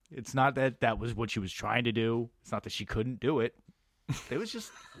It's not that that was what she was trying to do. It's not that she couldn't do it. It was just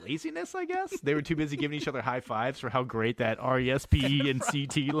laziness, I guess. They were too busy giving each other high fives for how great that RESPE and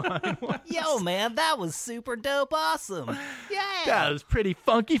CT line was. Yo, man, that was super dope awesome. Yeah. That was pretty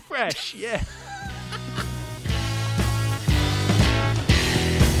funky fresh. Yeah.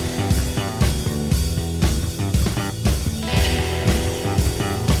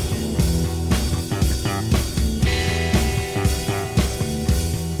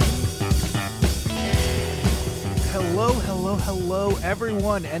 Hello,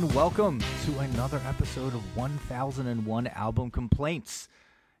 everyone, and welcome to another episode of 1001 Album Complaints,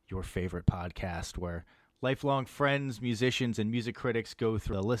 your favorite podcast where lifelong friends, musicians, and music critics go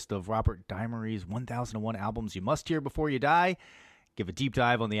through a list of Robert Dimery's 1001 albums you must hear before you die, give a deep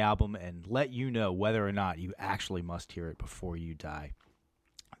dive on the album, and let you know whether or not you actually must hear it before you die.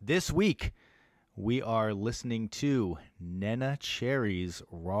 This week, we are listening to Neneh Cherry's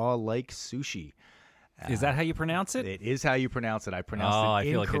Raw Like Sushi. Is that how you pronounce it? It is how you pronounce it. I pronounced it I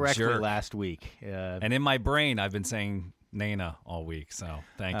feel incorrectly like a jerk. last week. And in my brain, I've been saying Nena all week, so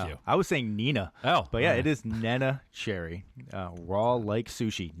thank you. I was saying Nina. Oh. But yeah, it is Neneh Cherry, Raw Like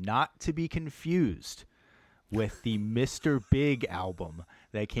Sushi. Not to be confused with the Mr. Big album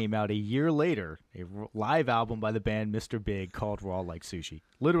that came out a year later, a live album by the band Mr. Big called Raw Like Sushi.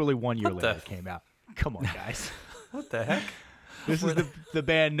 Literally 1 year later it came out. Come on, guys. What the heck? This is the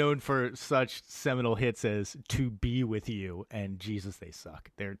band known for such seminal hits as To Be With You and Jesus, They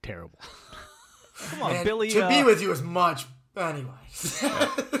Suck. They're terrible. Come on, Man, Billy. To Be With You is much. Anyway.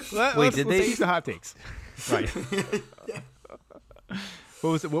 Let's did they- take the hot takes? Right.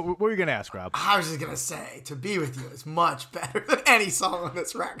 What were you going to ask, Rob? I was just going to say, To Be With You is much better than any song on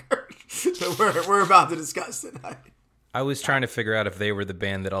this record that we're about to discuss tonight. I was trying to figure out if they were the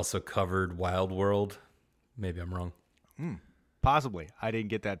band that also covered Wild World. Maybe I'm wrong. Possibly. I didn't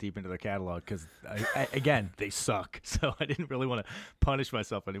get that deep into their catalog because, again, they suck. So I didn't really want to punish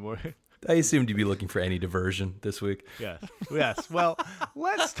myself anymore. I assumed you'd be looking for any diversion this week. Yes. Well,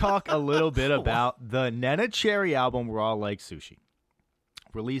 let's talk a little bit about the Neneh Cherry album, Raw Like Sushi.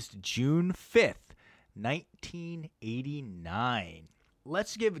 Released June 5th, 1989.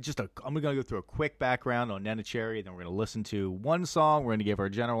 Let's give I'm going to go through a quick background on Neneh Cherry, then we're going to listen to one song, we're going to give our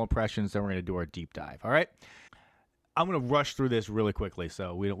general impressions, then we're going to do our deep dive, all right? I'm going to rush through this really quickly,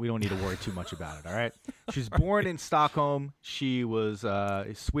 so we don't need to worry too much about it, all right? She was born in Stockholm. She was a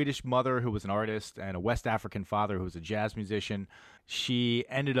Swedish mother who was an artist and a West African father who was a jazz musician. She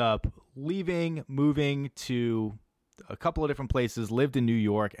ended up moving to a couple of different places, lived in New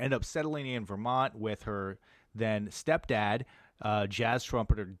York, ended up settling in Vermont with her then stepdad, jazz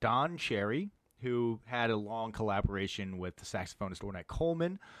trumpeter Don Cherry, who had a long collaboration with the saxophonist Ornette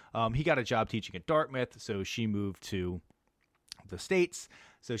Coleman. He got a job teaching at Dartmouth, so she moved to the States.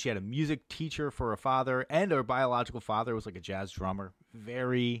 So she had a music teacher for her father, and her biological father was like a jazz drummer.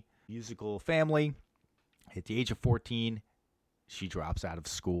 Very musical family. At the age of 14, she drops out of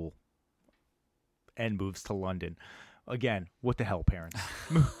school and moves to London. Again, what the hell, parents?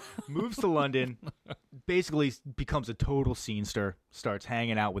 Moves to London, basically becomes a total scenester, starts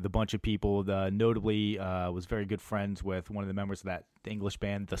hanging out with a bunch of people. Notably, was very good friends with one of the members of that English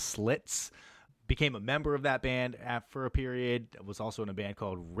band, The Slits. Became a member of that band for a period. Was also in a band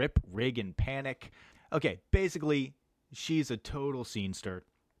called Rip, Rig, and Panic. Okay, basically, she's a total scenester.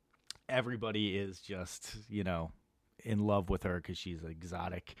 Everybody is just, in love with her because she's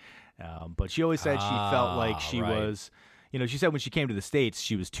exotic. But she always said she felt like she was, she said when she came to the States,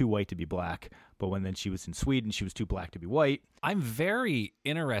 she was too white to be black. But then she was in Sweden, she was too black to be white. I'm very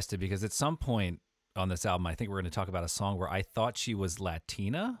interested because at some point on this album, I think we're going to talk about a song where I thought she was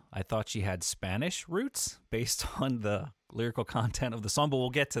Latina. I thought she had Spanish roots based on the lyrical content of the song, but we'll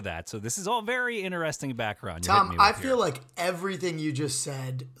get to that. So this is all very interesting background. Tom, I feel like everything you just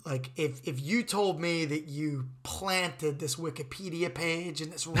said, like if you told me that you planted this Wikipedia page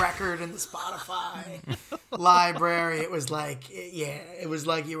and this record in the Spotify library, it was like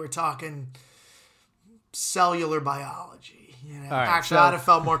you were talking cellular biology. All right, Actually, I'd have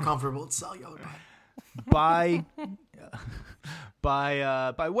felt more comfortable with cellular biology.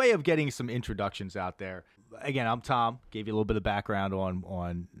 By way of getting some introductions out there, again, I'm Tom. Gave you a little bit of background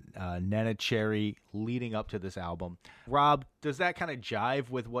on Neneh Cherry leading up to this album. Rob, does that kind of jive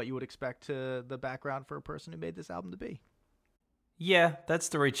with what you would expect to the background for a person who made this album to be? Yeah, that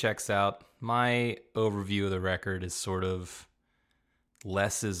story checks out. My overview of the record is sort of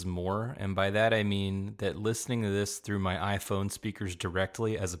less is more, and by that I mean that listening to this through my iPhone speakers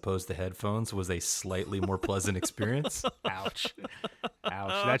directly as opposed to headphones was a slightly more pleasant experience. Ouch.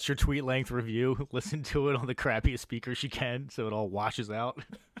 That's your tweet length review. Listen to it on the crappiest speakers you can so it all washes out.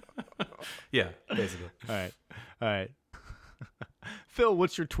 Yeah, basically. All right. Phil,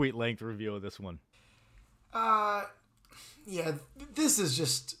 what's your tweet length review of this one? Yeah, this is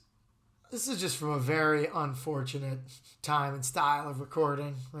just from a very unfortunate time and style of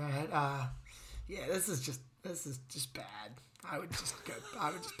recording, right? Yeah, this is just bad. I would just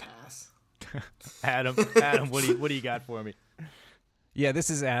pass. Adam, what do you got for me? Yeah, this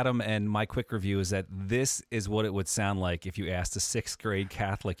is Adam, and my quick review is that this is what it would sound like if you asked a 6th grade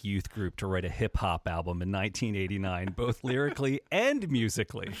Catholic youth group to write a hip-hop album in 1989, both lyrically and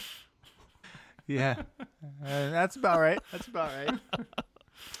musically. Yeah, that's about right.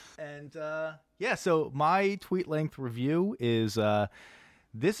 And so my tweet length review is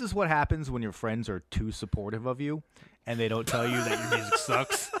this is what happens when your friends are too supportive of you and they don't tell you that your music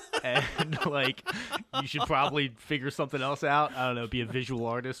sucks and like you should probably figure something else out. I don't know, be a visual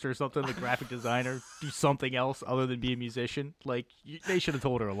artist or something, a graphic designer, do something else other than be a musician. Like they should have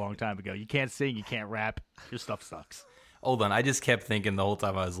told her a long time ago. You can't sing, you can't rap, your stuff sucks. Hold on, I just kept thinking the whole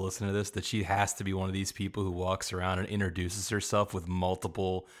time I was listening to this that she has to be one of these people who walks around and introduces herself with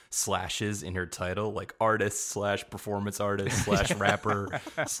multiple slashes in her title, like artist / performance artist / rapper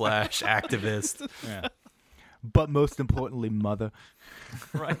 / activist. Yeah. But most importantly, mother.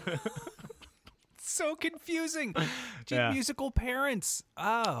 Right. So confusing. Musical parents.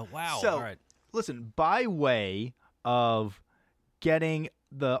 Oh, wow. So, all right. Listen, by way of getting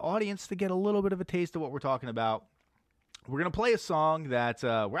the audience to get a little bit of a taste of what we're talking about, we're going to play a song that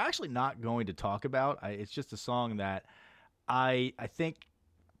we're actually not going to talk about. It's just a song that I think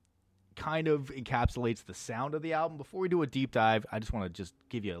kind of encapsulates the sound of the album. Before we do a deep dive, I just want to just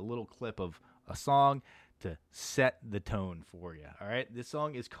give you a little clip of a song to set the tone for you. All right? This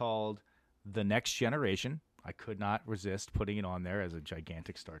song is called The Next Generation. I could not resist putting it on there as a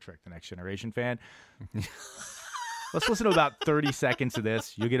gigantic Star Trek The Next Generation fan. Let's listen to about 30 seconds of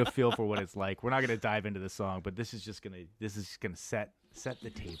this. You'll get a feel for what it's like. We're not going to dive into the song, but this is gonna set the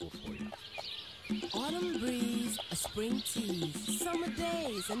table for you. Autumn breeze, a spring tease, summer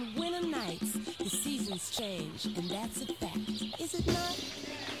days and winter nights. The seasons change, and that's a fact. Is it not?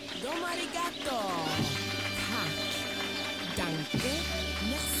 Domo arigato. Ha. Danke.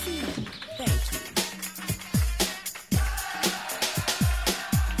 Merci. Thank you.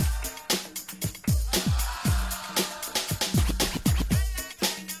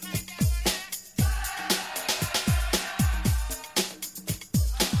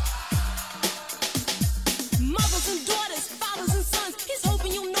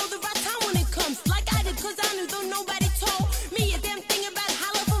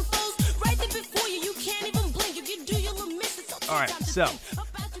 So,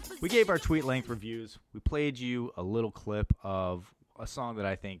 we gave our tweet length reviews. We played you a little clip of a song that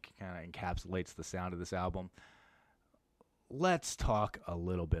I think kind of encapsulates the sound of this album. Let's talk a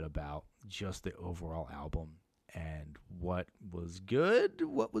little bit about just the overall album and what was good,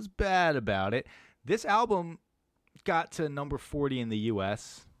 what was bad about it. This album got to number 40 in the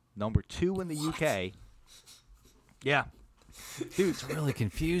US, number 2 in the UK. Yeah. Dude, it's really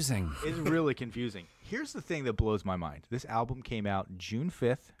confusing. It's really confusing. Here's the thing that blows my mind. This album came out June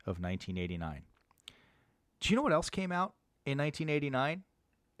 5th of 1989. Do you know what else came out in 1989?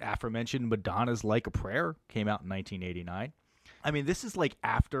 Aforementioned Madonna's Like a Prayer came out in 1989. I mean, this is like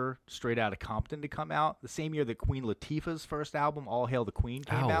after Straight Outta Compton to come out, the same year that Queen Latifah's first album, All Hail the Queen,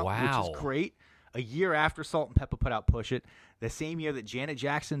 came out, wow. which is great. A year after Salt and Peppa put out Push It, the same year that Janet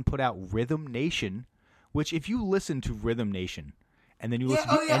Jackson put out Rhythm Nation, which if you listen to Rhythm Nation and then you listen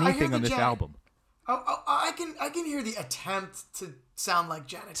to anything on this album. I can hear the attempt to sound like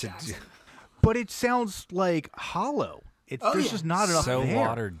Janet Jackson. But it sounds like hollow. There's just not enough so there.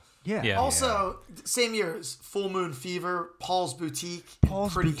 watered. Yeah. Also, same year as Full Moon Fever, Paul's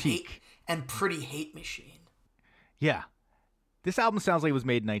Boutique, and Pretty Hate Machine. Yeah. This album sounds like it was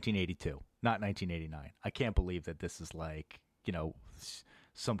made in 1982, not 1989. I can't believe that this is like,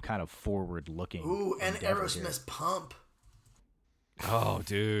 some kind of forward-looking. Ooh, and Aerosmith's Pump. Oh,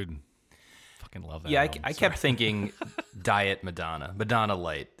 dude. Fucking love that. Yeah, album. I kept thinking Diet Madonna. Madonna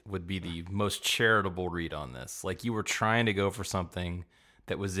Light would be the most charitable read on this. Like, you were trying to go for something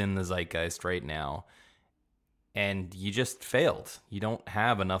that was in the zeitgeist right now, and you just failed. You don't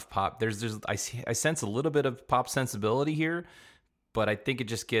have enough pop. I sense a little bit of pop sensibility here, but I think it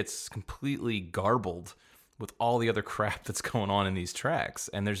just gets completely garbled with all the other crap that's going on in these tracks.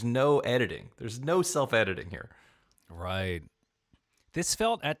 And there's no editing. There's no self-editing here. Right. This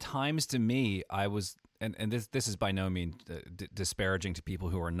felt at times to me, and this is by no means disparaging to people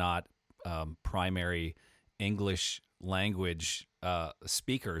who are not primary English language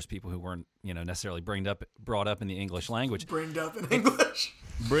speakers, people who weren't, necessarily brought up in the English language. Bringed up in English.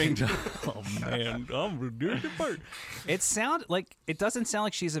 Oh man, I'm ridiculous. It doesn't sound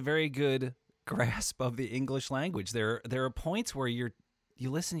like she's a very good grasp of the English language. There are points where you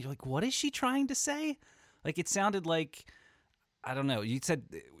listen, you're like, what is she trying to say? Like it sounded like, I don't know. You said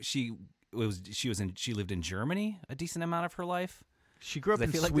she lived in Germany a decent amount of her life. She grew up I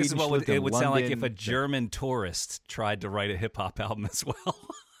in feel like Sweden. this is what She lived it in would sound like if a London. German tourist tried to write a hip hop album as well.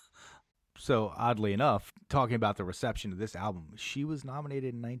 So, oddly enough, talking about the reception of this album, she was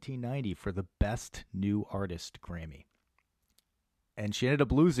nominated in 1990 for the Best New Artist Grammy. And she ended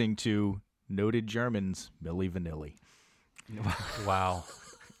up losing to noted Germans Milli Vanilli. Wow.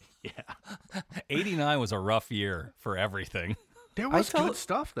 Yeah. 89 was a rough year for everything. There was felt- good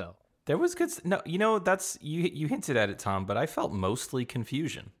stuff, though. There was good. No, that's you hinted at it, Tom. But I felt mostly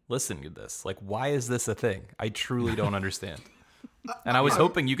confusion listening to this. Like, why is this a thing? I truly don't understand. And I was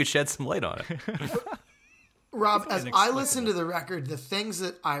hoping you could shed some light on it. Rob, as I listened to the record, the things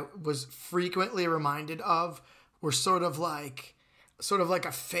that I was frequently reminded of were sort of like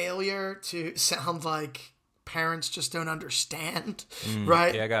a failure to sound like parents just don't understand,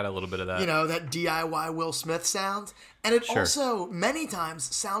 right? Yeah, I got a little bit of that. That DIY Will Smith sound. And it also many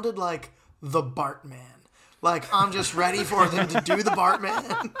times sounded like the Bartman. Like, I'm just ready for them to do the Bartman.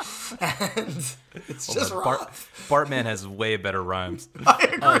 And it's just rough. Bartman has way better rhymes.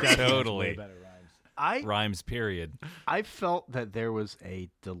 I agree. Totally. I Rhymes, period. I felt that there was a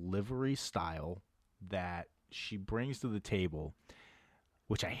delivery style that she brings to the table,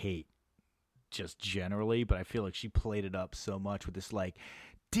 which I hate just generally, but I feel like she played it up so much with this, like,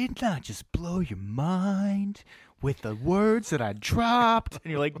 didn't I just blow your mind with the words that I dropped?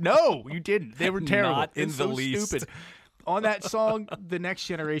 And you're like, no, you didn't. They were terrible. Not in It's the so least. stupid. On that song, The Next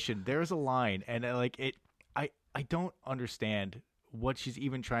Generation, there's a line, and I don't understand what she's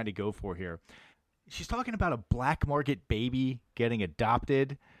even trying to go for here. She's talking about a black market baby getting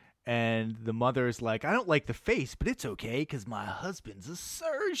adopted, and the mother's like, I don't like the face, but it's okay because my husband's a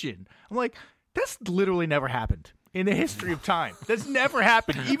surgeon. I'm like, that's literally never happened in the history of time. That's never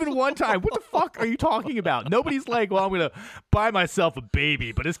happened, even one time. What the fuck are you talking about? Nobody's like, well, I'm going to buy myself a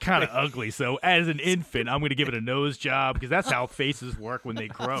baby, but it's kind of ugly. So as an infant, I'm going to give it a nose job because that's how faces work when they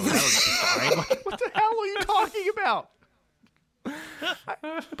grow. That would be fine. Like, what the hell are you talking about?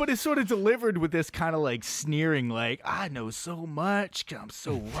 But it's sort of delivered with this kind of like sneering, like, I know so much 'cause I'm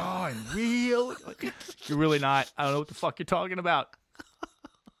so raw and real. Like, you're really not. I don't know what the fuck you're talking about.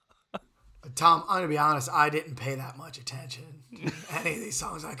 Tom, I'm going to be honest, I didn't pay that much attention to any of these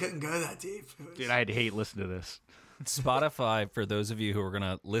songs. I couldn't go that deep. Dude, I had to hate listening to this. Spotify, for those of you who are going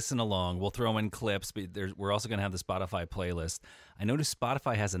to listen along, we'll throw in clips, but we're also going to have the Spotify playlist. I noticed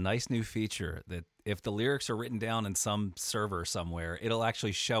Spotify has a nice new feature that if the lyrics are written down in some server somewhere, it'll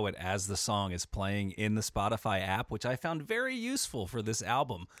actually show it as the song is playing in the Spotify app, which I found very useful for this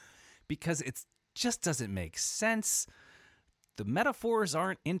album because it just doesn't make sense. The metaphors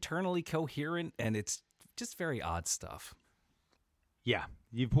aren't internally coherent, and it's just very odd stuff. Yeah,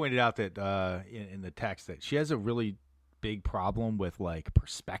 you pointed out that in the text that she has a really big problem with like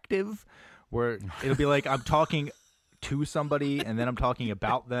perspective, where it'll be like I'm talking to somebody, and then I'm talking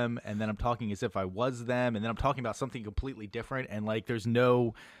about them, and then I'm talking as if I was them, and then I'm talking about something completely different, and like there's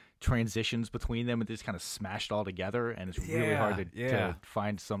no transitions between them, and it's kind of smashed all together, and it's really hard to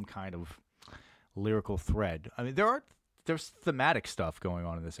find some kind of lyrical thread. I mean, there's thematic stuff going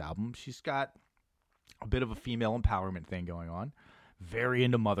on in this album. She's got a bit of a female empowerment thing going on. Very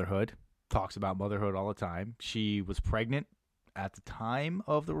into motherhood. Talks about motherhood all the time. She was pregnant at the time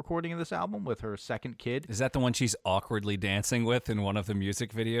of the recording of this album with her second kid. Is that the one she's awkwardly dancing with in one of the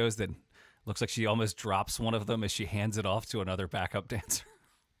music videos that looks like she almost drops one of them as she hands it off to another backup dancer?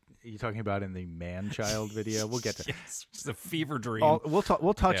 Are you talking about in the man-child video? We'll get to. Yes, it's a fever dream. We'll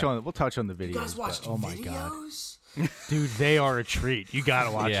touch Yeah. on the videos. You guys watched but, oh my god, videos? dude, they are a treat. You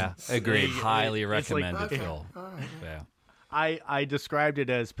gotta watch them. Agreed. They- Highly it's like- recommended, Okay. Phil. All right. Yeah. I described it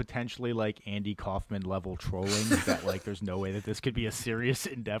as potentially like Andy Kaufman level trolling. That like there's no way that this could be a serious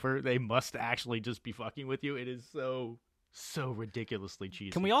endeavor. They must actually just be fucking with you. It is so ridiculously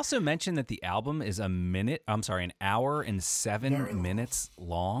cheesy. Can we also mention that the album is an hour and 7 Very long. minutes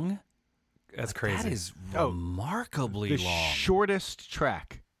long? That's crazy. That is Oh, remarkably the long. shortest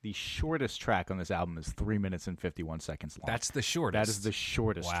track on this album is 3 minutes and 51 seconds long. That's the shortest. That is the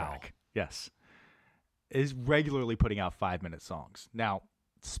shortest Wow. track. Yes. Is regularly putting out 5-minute songs. Now,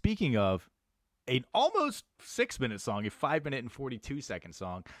 speaking of an almost 6-minute song, a 5-minute and 42-second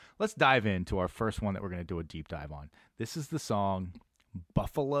song, let's dive into our first one that we're going to do a deep dive on. This is the song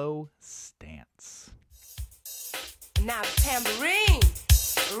Buffalo Stance. Now the tambourine,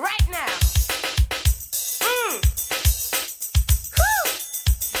 right now. Whew.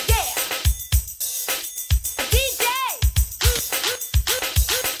 Yeah. A DJ.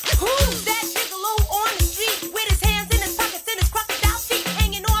 Who's that gigolo on the street with his hands in his pockets and his crocodile feet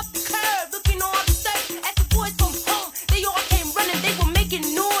hanging off the curb, looking all disturbed as the boys from home? They all came running, they were making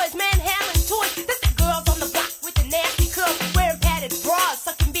noise, manhandling toys. That's the girls on the block with the nasty curls, wearing padded bras,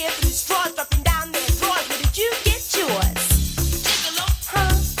 sucking beer through the straws, dropping down their drawers. Where did you get yours? Gigolo,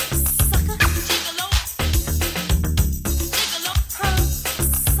 huh? Sucker. Gigolo. Gigolo, huh?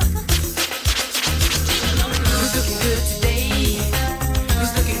 Sucker. Gigolo. Who's looking good today?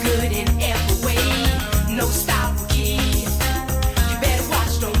 Who's looking good in every way? No style kid. You better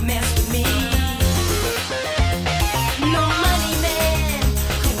watch, don't mess with me. No money man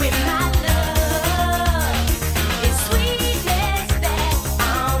could win my love. It's sweetness that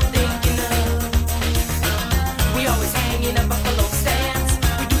I'm thinking of. We always hanging up buffalo stands.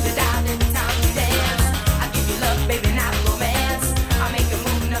 We do the dial every time we dance. I give you love, baby, not romance. I make a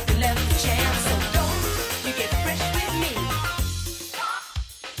move, nothing left to chance. So don't you get fresh with me.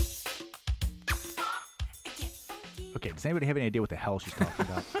 Okay, does anybody have any idea what the hell she's talking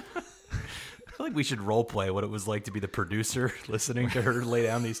about? I feel like we should role play what it was like to be the producer listening to her lay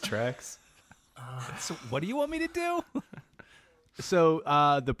down these tracks. So what do you want me to do? So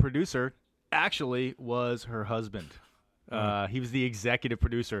the producer actually was her husband. He was the executive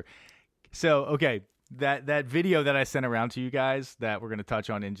producer. So, okay, that video that I sent around to you guys that we're going to touch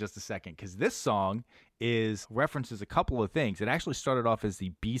on in just a second, because this song references a couple of things. It actually started off as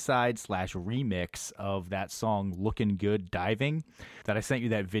the B-side / remix of that song Looking Good Diving that I sent you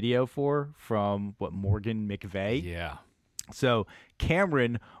that video from Morgan McVeigh. Yeah. So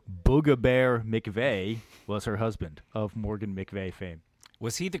Cameron Booga Bear McVeigh was her husband of Morgan McVeigh fame.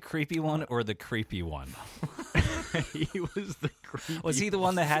 Was he the creepy one or the creepy one? He was the creepy. Was he the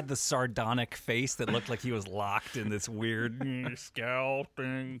one that had the sardonic face that looked like he was locked in this weird scowl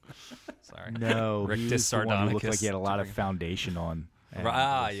thing? Sorry. No, he Rictus was the one who looked Sardonicus. like he had a lot of foundation on. And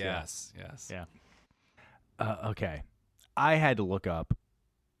Ah, was, yes. Yeah. Okay. I had to look up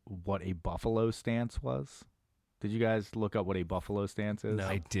what a buffalo stance was. Did you guys look up what a buffalo stance is? No.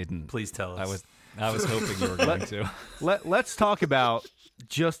 I didn't. Please tell us. I was hoping you were going to. Let's talk about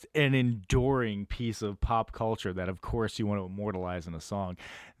just an enduring piece of pop culture that, of course, you want to immortalize in a song.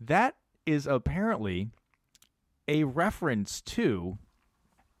 That is apparently a reference to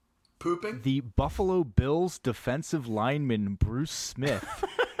Pooping? the Buffalo Bills defensive lineman Bruce Smith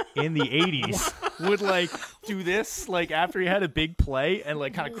in the 80s would like do this like after he had a big play and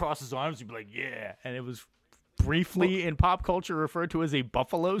like kind of cross his arms and be like, yeah. And it was briefly in pop culture referred to as a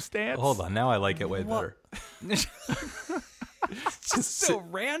buffalo stance. Hold on, now I like it way better. Just so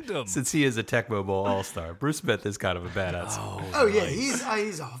random. Since he is a Tecmo Bowl All-Star, Bruce Smith is kind of a badass. Oh, yeah,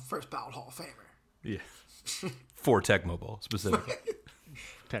 he's a first ballot Hall of Famer. Yeah. For Tecmo Bowl, specifically.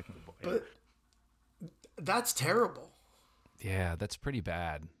 Technical. But that's terrible. Yeah, that's pretty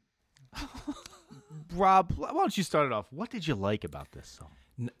bad. Rob, why don't you start it off? What did you like about this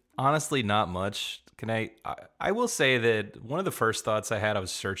song? Honestly, not much. I will say that one of the first thoughts I had, I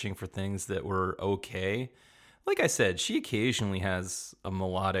was searching for things that were okay. Like I said, she occasionally has a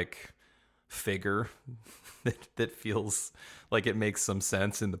melodic figure that feels like it makes some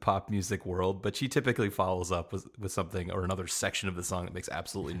sense in the pop music world, but she typically follows up with something or another section of the song that makes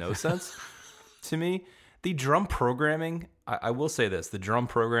absolutely no sense to me. The drum programming, I will say this, the drum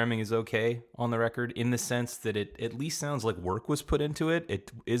programming is okay on the record in the sense that it at least sounds like work was put into it.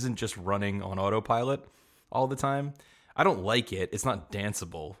 It isn't just running on autopilot all the time. I don't like it. It's not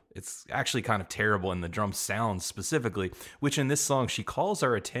danceable. It's actually kind of terrible in the drum sounds specifically, which in this song she calls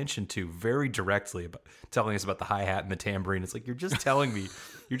our attention to very directly, about telling us about the hi-hat and the tambourine. It's like, you're just telling me,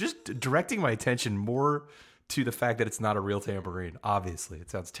 you're just directing my attention more to the fact that it's not a real tambourine. Obviously, it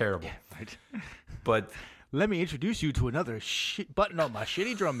sounds terrible. Yeah, right. But let me introduce you to another button on my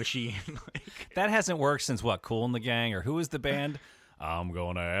shitty drum machine. That hasn't worked since what? Kool and the Gang, or who was the band? I'm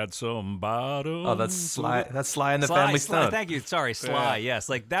gonna add some bottom. oh, that's Sly. That's Sly and the Sly, Family Sly, Stone. thank you. Sorry, Sly. Yes,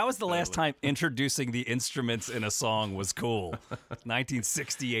 like that was the last time introducing the instruments in a song was cool.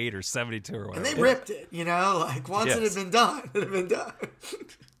 1968 or 72 or And whatever. they ripped it, like once it Yes. had been done, it had been done.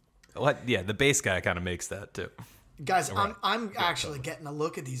 What? Yeah, the bass guy kind of makes that too. Guys, I'm actually getting a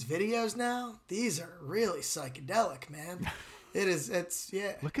look at these videos now. These are really psychedelic, man. It's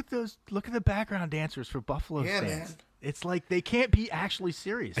Look at the background dancers for Buffalo Yeah, Stance. man. It's like they can't be actually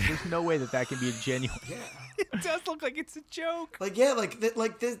serious. There's no way that can be a genuine. Yeah. It does look like it's a joke.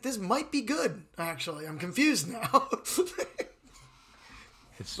 This might be good, actually. I'm confused now.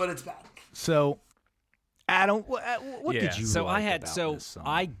 But it's bad. So, Adam, what did you so like I had about so this song?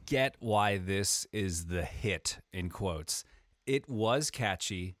 I get why this is the hit in quotes. It was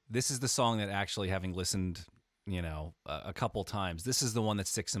catchy. This is the song that actually, having listened, a couple times, this is the one that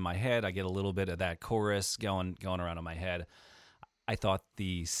sticks in my head. I get a little bit of that chorus going around in my head. I thought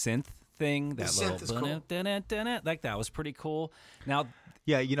the synth thing, that synth is little cool. like that was pretty cool. Now,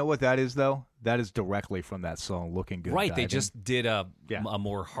 Yeah, you know what that is though? That is directly from that song, "Looking Good." right, Diving. they just did a Yeah.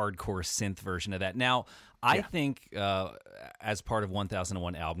 more hardcore synth version of that. Now, I think as part of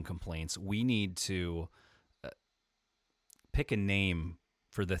 1001 album complaints, we need to pick a name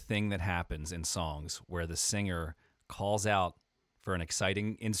for the thing that happens in songs where the singer calls out for an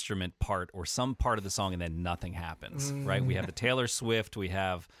exciting instrument part or some part of the song and then nothing happens, right? We have the Taylor Swift, we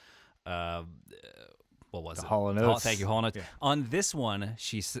have what was it? Hall & Oates. Thank you, Hall & Oates. Yeah. On this one,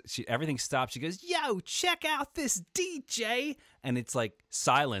 she everything stops. She goes, "Yo, check out this DJ," and it's like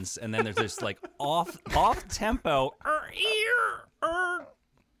silence, and then there's this like off tempo,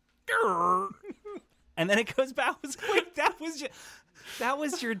 and then it goes back. I was like, that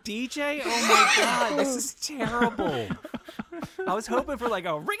was your DJ? Oh my god, this is terrible. I was hoping for like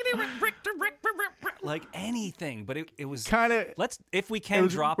a like anything, but it was kind of. Let's, if we can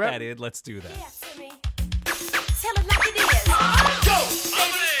drop that in, let's do that. Tell it like it is. Go!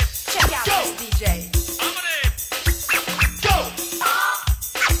 Check out this DJ.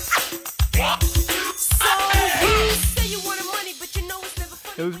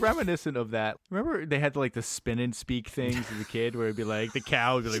 It was reminiscent of that. Remember they had like the spin and speak things as a kid where it'd be like the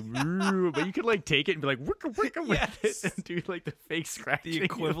cow would be like, "Roo," but you could like take it and be like, "Wicka, wicka," with it and do like the fake scratching. The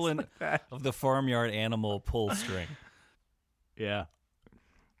equivalent like that. of the farmyard animal pull string. Yeah.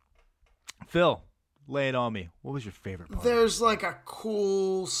 Phil, lay it on me. What was your favorite part? There's like a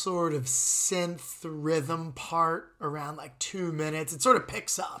cool sort of synth rhythm part around like 2 minutes. It sort of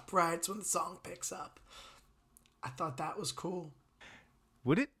picks up, right? It's when the song picks up. I thought that was cool.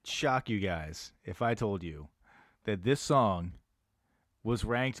 Would it shock you guys if I told you that this song was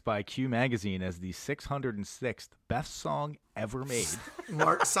ranked by Q Magazine as the 606th best song ever made?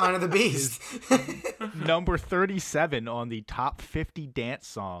 Mark, Sign of the Beast. Number 37 on the top 50 dance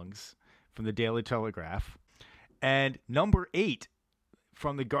songs from the Daily Telegraph, and number 8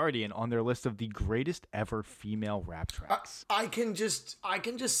 from the Guardian on their list of the greatest ever female rap tracks. I can just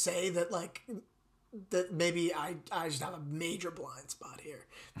say that like that maybe I just have a major blind spot here.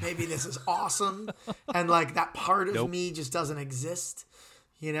 Maybe this is awesome and like that part of me just doesn't exist,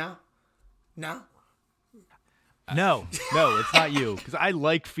 you know? No? No, it's not you, because I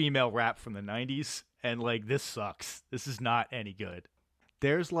like female rap from the 90s, and like this sucks. This is not any good.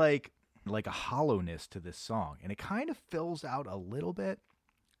 There's like a hollowness to this song, and it kind of fills out a little bit.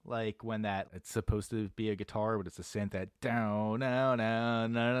 Like when that it's supposed to be a guitar, but it's a synth that down,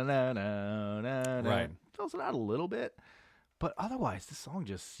 Right. Fills it out a little bit. But otherwise, the song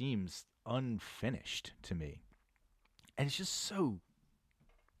just seems unfinished to me. And it's just so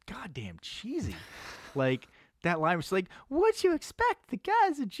goddamn cheesy. Like that line was like, "What'd you expect? The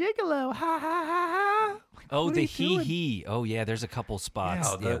guy's a gigolo. Ha ha ha ha." Like, Oh, what are the you doing? he. Oh yeah, there's a couple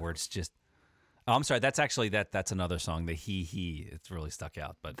spots where it's just. Oh, I'm sorry. That's actually that's another song. The he. It's really stuck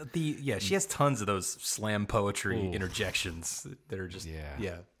out. But She has tons of those slam poetry interjections that are just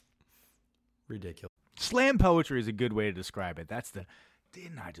ridiculous. Slam poetry is a good way to describe it. That's the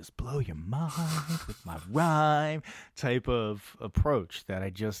 "didn't I just blow your mind with my rhyme" type of approach that I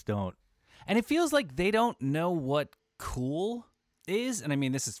just don't. And it feels like they don't know what cool is. And I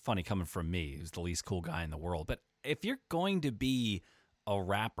mean, this is funny coming from me, who's the least cool guy in the world. But if you're going to be a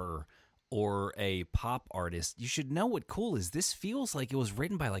rapper or a pop artist, you should know what cool is. This feels like it was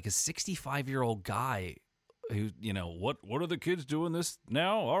written by like a 65-year-old guy who, what are the kids doing this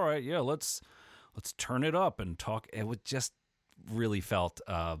now? All right, yeah, let's turn it up and talk. It would just really felt,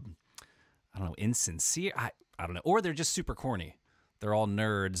 I don't know, insincere. I don't know. Or they're just super corny. They're all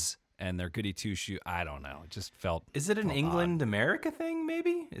nerds. And they're goody two shoe. I don't know. It just felt. Is it an felt England America thing?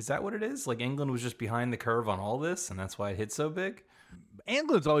 Maybe is that what it is? Like England was just behind the curve on all this, and that's why it hit so big.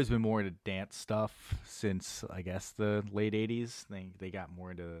 England's always been more into dance stuff since, I guess, the late 80s. They got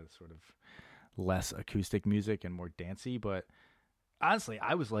more into sort of less acoustic music and more dancey. But honestly,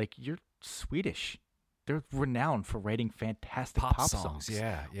 I was like, you're Swedish. They're renowned for writing fantastic pop songs.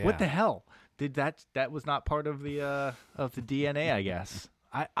 Yeah. What the hell? Did that was not part of the DNA, I guess.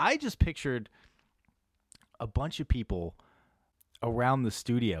 I just pictured a bunch of people around the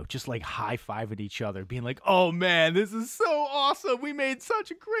studio just like high-fiving each other, being like, "Oh man, this is so awesome. We made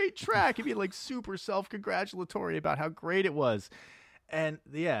such a great track." And being like super self-congratulatory about how great it was. And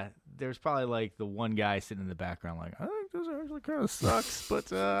yeah, there's probably like the one guy sitting in the background like, "I think this is actually kind of sucks,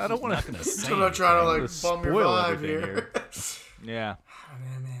 but I don't want to. I'm not trying to like bum your spoil vibe everything here. Yeah. Oh,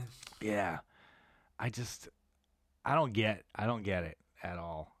 man. Yeah. I don't get it at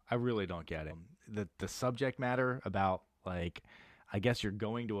all. I really don't get it. The subject matter about, like, I guess you're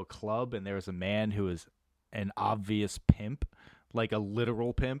going to a club and there's a man who is an obvious pimp, like a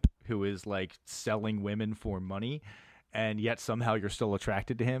literal pimp who is like selling women for money, and yet somehow you're still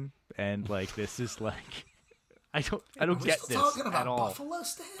attracted to him, and like this is like I don't get this talking about at all. Buffalo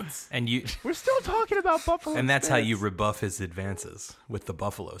stance. And We're still talking about Buffalo, and that's how you stance. rebuff his advances with the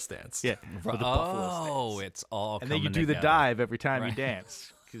Buffalo stance. Yeah, with the Buffalo Oh, stance. it's all And then you coming do the together. dive every time you Right.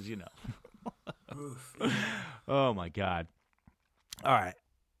 dance, because Oh my God! All right,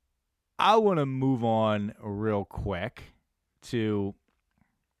 I want to move on real quick to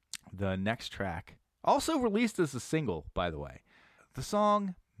the next track, also released as a single, by the way. The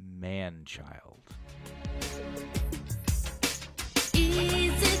song "Man Child."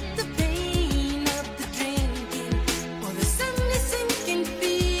 Is it the pain of the drinking or the suddenly sinking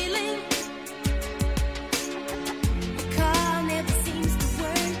feeling? The car never seems to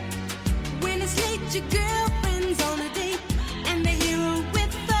work. When it's late, your girlfriend's on a date, and the hero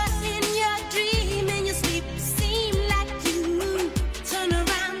with her in your dream. In your sleep, seem like you turn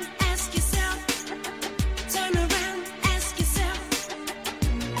around, ask yourself. Turn around, ask yourself.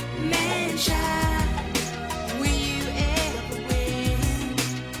 Man, child, will you ever win?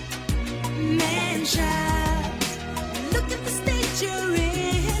 Man, child, look at the state you're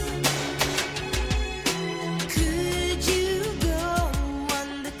in. Could you go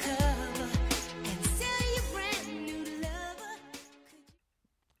undercover and sell your brand new lover?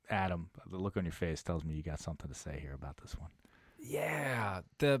 Adam, the look on your face tells me you got something to say here about this one. Yeah,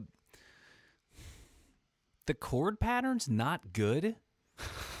 the chord pattern's not good.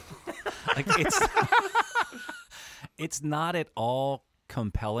 Like it's not at all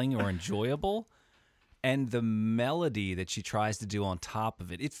compelling or enjoyable. And the melody that she tries to do on top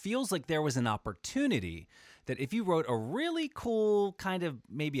of it, it feels like there was an opportunity that if you wrote a really cool kind of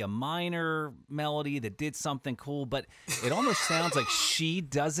maybe a minor melody that did something cool, but it almost sounds like she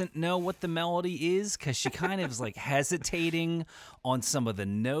doesn't know what the melody is because she kind of is like hesitating on some of the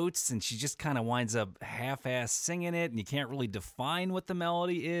notes, and she just kind of winds up half-ass singing it, and you can't really define what the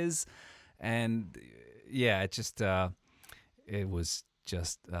melody is. And yeah, it just it was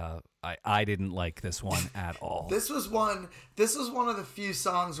just I didn't like this one at all. This was one of the few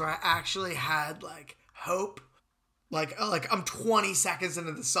songs where I actually had like hope. Like I'm 20 seconds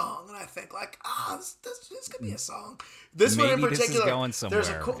into the song and I think like, this could be a song. This one in Maybe this is particular, going there's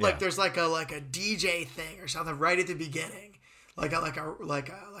somewhere, like yeah. there's like a DJ thing or something right at the beginning, like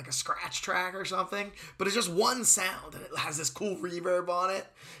a scratch track or something. But it's just one sound and it has this cool reverb on it.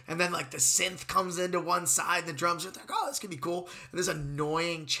 And then like the synth comes into one side, and the drums are like, oh, this could be cool. And this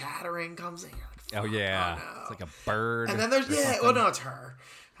annoying chattering comes in. You're like, Oh yeah, oh, no. it's like a bird. And then there's or something. no, it's her.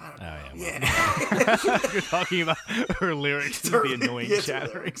 I don't know. Oh, yeah, You're talking about her lyrics and the annoying Yeah, it's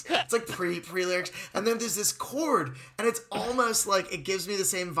chattering. lyrics. It's like pre lyrics, and then there's this chord, and it's almost like it gives me the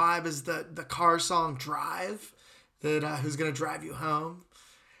same vibe as the car song "Drive," that "Who's Gonna Drive You Home,"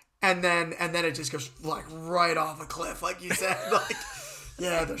 and then it just goes like right off a cliff, like you said. Like,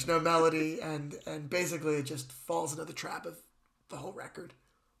 yeah, there's no melody, and basically it just falls into the trap of the whole record.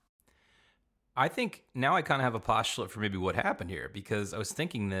 I think now I kind of have a postulate for maybe what happened here, because I was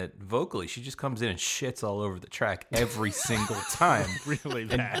thinking that vocally she just comes in and shits all over the track every single time. Really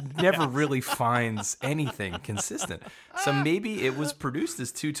and bad. never really finds anything consistent. So maybe it was produced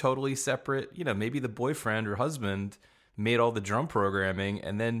as two totally separate, maybe the boyfriend or husband made all the drum programming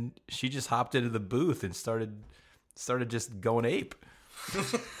and then she just hopped into the booth and started just going ape.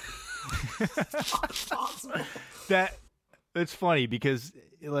 That's funny because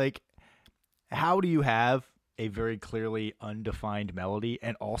like, how do you have a very clearly undefined melody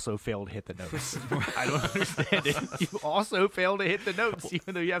and also fail to hit the notes? I don't understand it. You also fail to hit the notes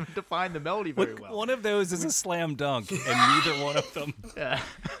even though you haven't defined the melody very well. One of those is a slam dunk, and neither one of them.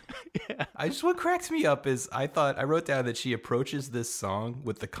 What cracks me up is I wrote down that she approaches this song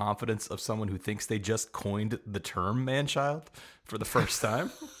with the confidence of someone who thinks they just coined the term man-child for the first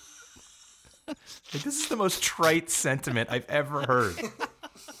time. Like, this is the most trite sentiment I've ever heard.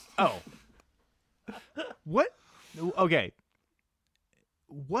 Oh. What? Okay.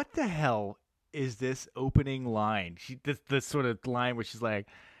 What the hell is this opening line? This sort of line where she's like,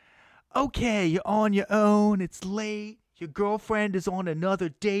 okay, you're on your own. It's late. Your girlfriend is on another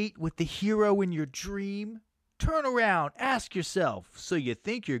date with the hero in your dream. Turn around. Ask yourself, so you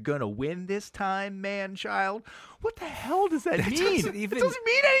think you're going to win this time, man-child? What the hell does that mean? doesn't even- It doesn't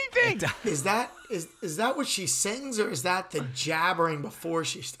mean anything. Is that what she sings, or is that the jabbering before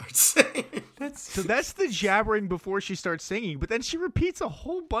she starts singing? So that's the jabbering before she starts singing, but then she repeats a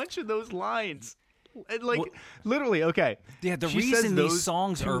whole bunch of those lines. And literally, okay. Yeah, the She says reason those these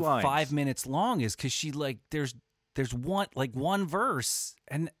songs two are lines. 5 minutes long is because she there's one verse,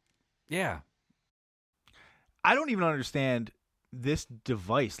 and yeah. I don't even understand this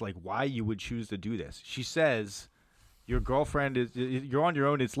device, like why you would choose to do this. She says, you're on your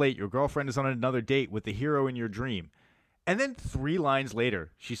own, it's late. Your girlfriend is on another date with the hero in your dream. And then 3 lines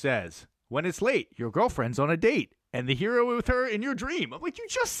later, she says, when it's late, your girlfriend's on a date and the hero with her in your dream. I'm like, you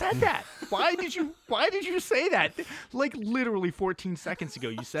just said that. Why did you say that? Like literally 14 seconds ago,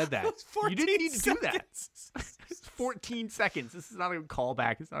 you said that. You didn't need to do that. It's 14 seconds. This is not a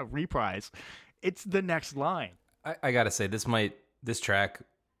callback. It's not a reprise. It's the next line. I gotta say, this track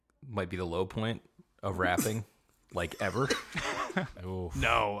might be the low point of rapping, like ever.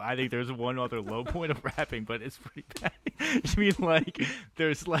 No, I think there's one other low point of rapping, but it's pretty bad. You mean like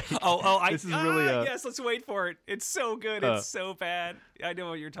there's like this is really yes, let's wait for it. It's so good. It's so bad. I know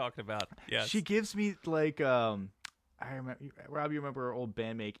what you're talking about. Yes. She gives me like I remember Rob, you remember our old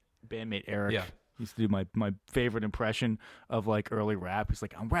bandmate Eric? Yeah. He used to do my favorite impression of like early rap. He's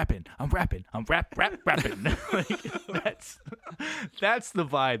like, I'm rapping. Rapping. Like, that's the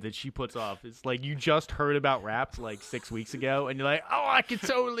vibe that she puts off. It's like you just heard about rap like 6 weeks ago, and you're like, oh, I could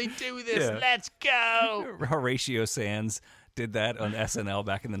totally do this. Yeah. Let's go. Horatio Sands did that on SNL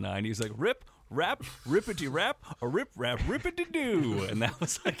back in the 90s. Like, rip, rap, rippity rap, or rip, rap, rippity doo. And that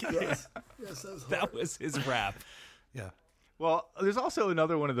was like, Yes, that was his rap. Yeah. Well, there's also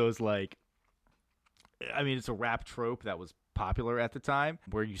another one of those like, I mean, it's a rap trope that was popular at the time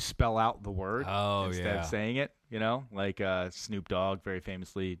where you spell out the word instead of saying it, you know, like Snoop Dogg very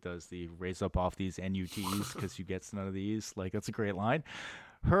famously does the raise up off these NUTs because you gets none of these. Like, that's a great line.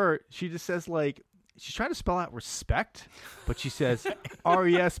 She just says like, she's trying to spell out respect, but she says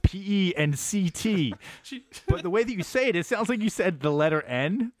RESPENCT. But the way that you say it, it sounds like you said the letter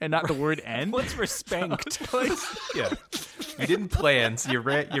N and not the word N. What's respect? Yeah. You didn't plan, so you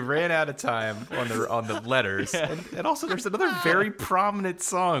ran out of time on the letters. Yeah. And also there's another very prominent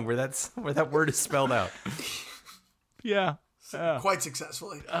song where that word is spelled out. Yeah. Quite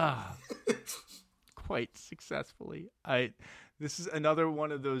successfully. Quite successfully. This is another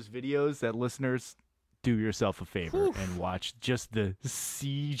one of those videos that listeners, do yourself a favor and watch just the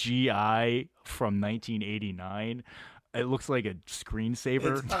CGI from 1989. It looks like a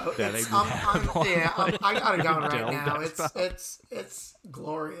screensaver I got it going right now. It's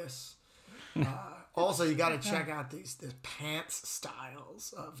glorious. Also, you got to check out the pants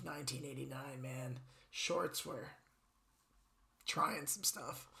styles of 1989. Man, shorts were trying some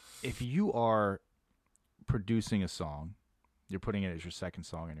stuff. If you are producing a song, you're putting it as your second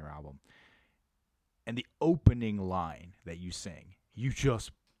song on your album, and the opening line that you sing, you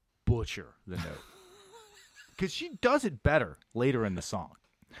just butcher the note. Because she does it better later in the song.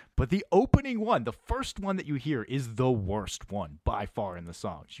 But the opening one, the first one that you hear, is the worst one by far in the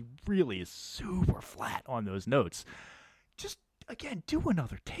song. She really is super flat on those notes. Just, again, do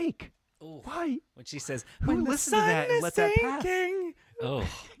another take. Ooh. Why? When she says, who listened to that and let that pass? Oh,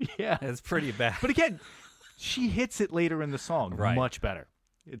 yeah. That's pretty bad. But again, she hits it later in the song much better.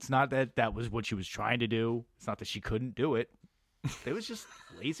 It's not that was what she was trying to do. It's not that she couldn't do it. It was just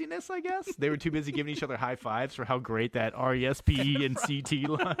laziness, I guess. They were too busy giving each other high fives for how great that RESPE and CT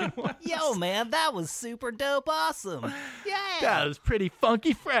line was. Yo, man, that was super dope awesome. Yeah. That was pretty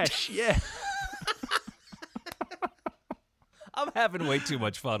funky fresh. Yeah. I'm having way too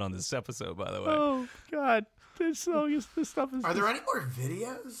much fun on this episode, by the way. Oh, God. This stuff is... Are there any more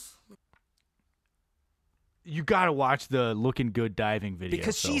videos? You got to watch the Looking Good diving video.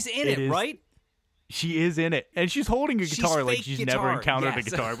 Because she's in it, right? She is in it, and she's holding a guitar like she's never encountered a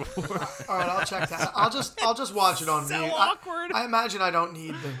guitar before. All right, I'll check that. I'll just watch it on so mute. Awkward. I imagine I don't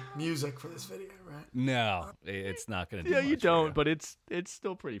need the music for this video, right? No, it's not going to do Yeah, much you don't, but it's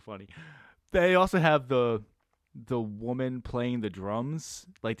still pretty funny. They also have the woman playing the drums.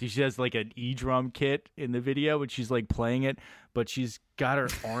 Like, she has like an E-drum kit in the video, and she's like playing it, but she's got her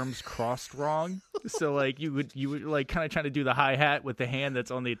arms crossed wrong. So like you would like kind of trying to do the hi-hat with the hand that's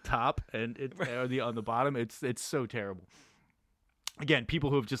on the top and on the bottom. It's so terrible. Again,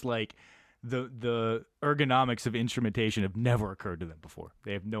 people who have just like the ergonomics of instrumentation have never occurred to them before.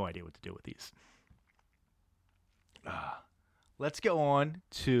 They have no idea what to do with these. Let's go on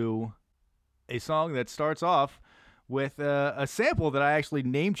to a song that starts off with a sample that I actually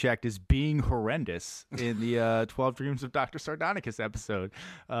name-checked as being horrendous in the 12 Dreams of Dr. Sardonicus episode.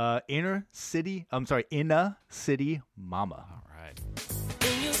 Inner City Mama. All right.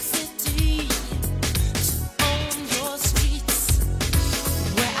 In your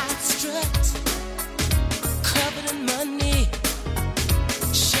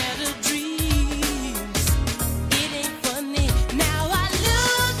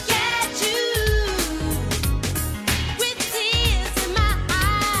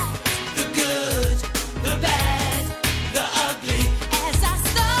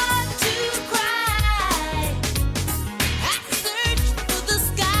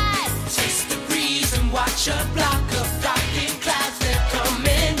Watch a block of darkening clouds that come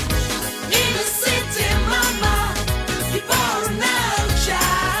in. In the city, mama, you born now,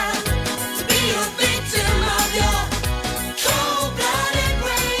 child, to be a victim of your cold-blooded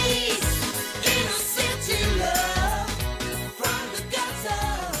ways. In the city, love, from the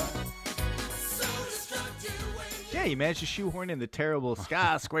gutter, so destructive ways. Yeah, you managed to shoehorn in the terrible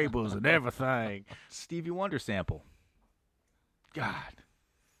skyscrapers and everything. Stevie Wonder sample. God,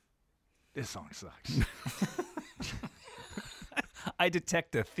 this song sucks. I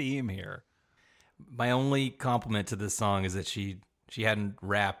detect a theme here. My only compliment to this song is that she hadn't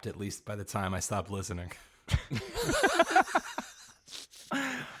rapped, at least by the time I stopped listening.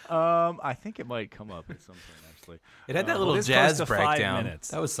 I think it might come up at some point, actually. It had that well, little this jazz goes to 5 breakdown. minutes.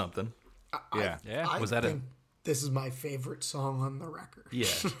 That was something. Yeah. I Was that a- think this is my favorite song on the record. Yeah.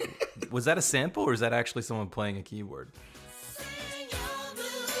 Was that a sample or is that actually someone playing a keyboard? Sing your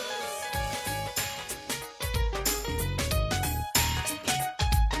blues.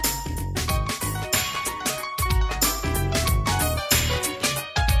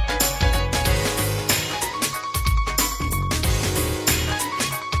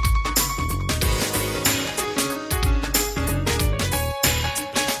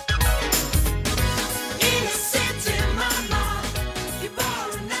 In the city, mama, you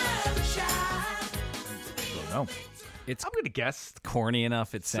born now, child. No. It's I'm going to guess. corny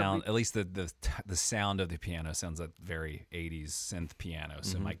enough. It sound at least the sound of the piano sounds like very 80s synth piano.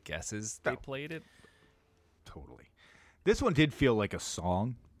 So my guess is they played it. Totally. This one did feel like a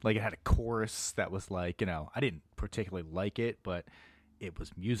song. Like it had a chorus that was like, I didn't particularly like it, but it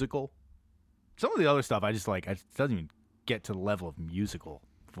was musical. Some of the other stuff I just like, it doesn't even get to the level of musical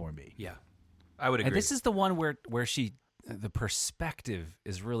for me. Yeah. I would agree. And this is the one where she, the perspective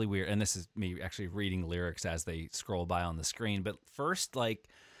is really weird. And this is me actually reading lyrics as they scroll by on the screen. But first, like,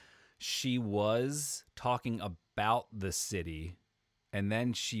 she was talking about the city, and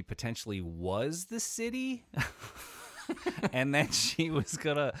then she potentially was the city. And then she was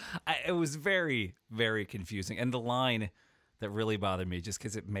gonna, it was very, very confusing. And the line that really bothered me, just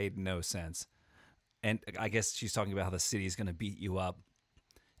because it made no sense. And I guess she's talking about how the city is going to beat you up.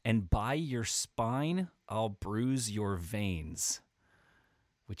 And by your spine, I'll bruise your veins.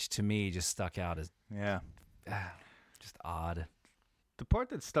 Which to me just stuck out as Yeah. just odd. The part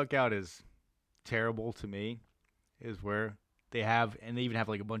that stuck out as terrible to me is where they even have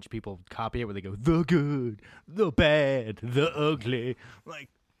like a bunch of people copy it where they go, the good, the bad, the ugly. Like,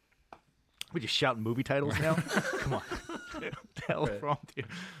 we just shouting movie titles now? Come on. What the hell is wrong with you?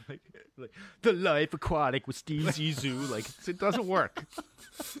 Like, The Life Aquatic with Steve Zissou. Like, it doesn't work.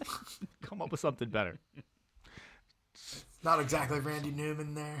 Come up with something better. Not exactly Randy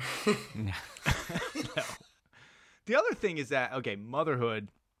Newman there. No. The other thing is that, okay, motherhood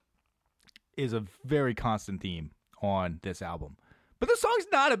is a very constant theme on this album. But the song's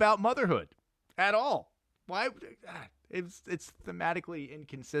not about motherhood at all. Why? It's thematically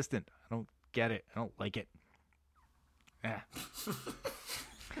inconsistent. I don't get it. I don't like it.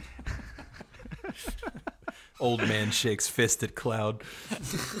 Old man shakes fist at cloud.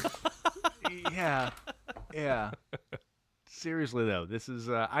 Yeah. Seriously though, this is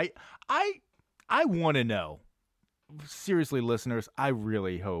I want to know. Seriously, listeners, I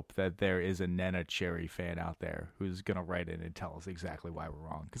really hope that there is a Nena Cherry fan out there who's going to write in and tell us exactly why we're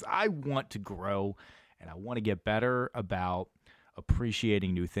wrong. Because I want to grow and I want to get better about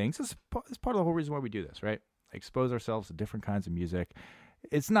appreciating new things. This is part of the whole reason why we do this, right? Expose ourselves to different kinds of music.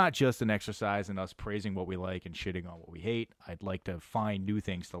 It's not just an exercise in us praising what we like and shitting on what we hate. I'd like to find new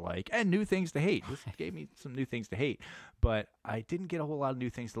things to like and new things to hate. This gave me some new things to hate, but I didn't get a whole lot of new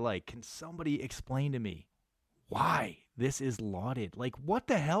things to like. Can somebody explain to me why this is lauded? Like, what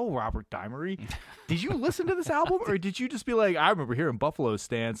the hell, Robert Dimery? Did you listen to this album, or did you just be like, I remember hearing Buffalo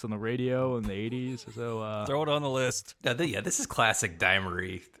Stance on the radio in the 80s, so Throw it on the list. Yeah, this is classic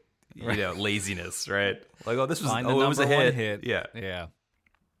Dimery, laziness, right? Like, oh, this was, Find it the was a number one hit. hit. Yeah.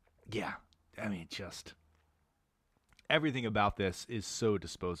 yeah. I mean, just everything about this is so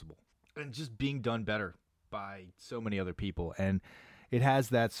disposable and just being done better by so many other people. And it has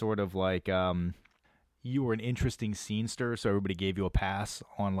that sort of like, you were an interesting scenester, so everybody gave you a pass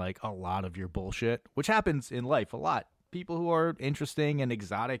on like a lot of your bullshit, which happens in life a lot. People who are interesting and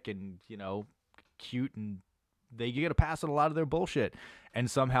exotic and, cute, and they get a pass on a lot of their bullshit. And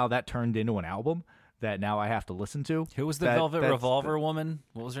somehow that turned into an album that now I have to listen to. Who was the Velvet Revolver woman?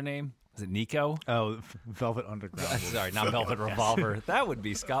 What was her name? Was it Nico? Oh, Velvet Underground. Sorry, not Velvet Revolver. That would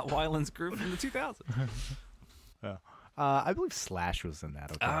be Scott Weiland's group from the 2000s. I believe Slash was in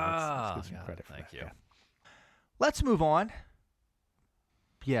that. Okay, let's give some credit for thank that. you. Yeah. Let's move on.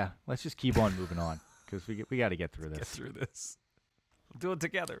 Yeah, let's just keep on moving on because we got to get through Get this. through this. We'll do it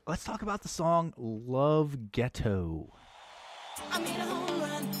together. Let's talk about the song "Love Ghetto." I'm in a home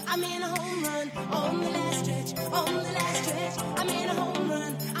run. I'm in a home run. On the last stretch. On the last stretch. I'm in a home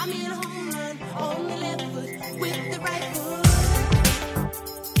run. I'm in a home run. On the left foot with the right foot.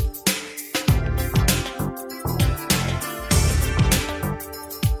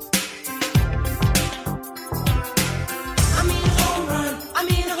 I'm in a home run. I'm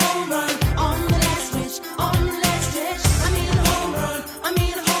in a home run. On the last stretch. On the last stretch. I'm in a home run. I'm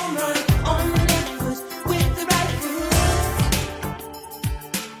in a home run. On the left foot with the right foot.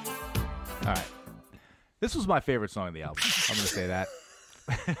 All right, this was my favorite song on the album. I'm gonna say that.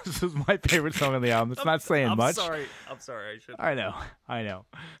 This was my favorite song on the album. It's not saying much. I'm sorry. I should. I know.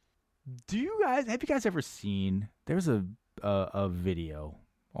 Have you guys ever seen? There's a video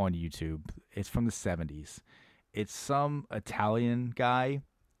on YouTube. It's from the 70s. It's some Italian guy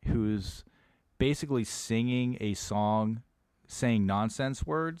who's basically singing a song, saying nonsense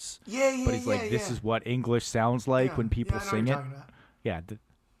words. Yeah, But he's like, this is what English sounds like when people I know sing what it. you're talking about. Yeah,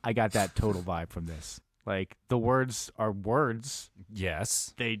 I got that total vibe from this. Like, the words are words.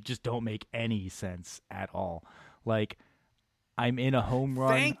 Yes. They just don't make any sense at all. Like, I'm in a home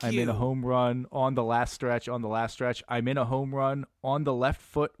run. Thank I'm in a you. home run on the last stretch. I'm in a home run on the left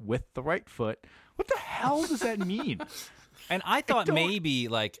foot with the right foot. What the hell does that mean? And I thought maybe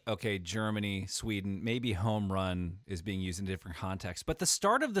like, okay, Germany, Sweden, maybe home run is being used in different contexts. But the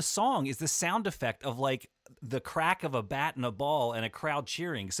start of the song is the sound effect of like the crack of a bat and a ball and a crowd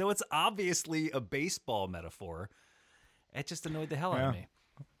cheering. So it's obviously a baseball metaphor. It just annoyed the hell out of me.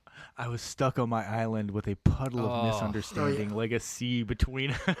 I was stuck on my island with a puddle of misunderstanding, like a sea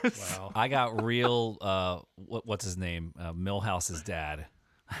between us. Wow. I got real, what's his name? Millhouse's dad.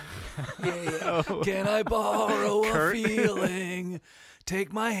 Can I borrow Kurt? a feeling?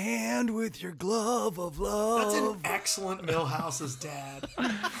 Take my hand with your glove of love. That's an excellent Millhouse's dad.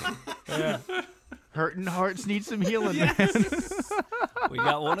 Hurting hearts need some healing, man. We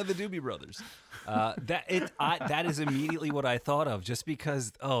got one of the Doobie Brothers. That is immediately what I thought of, just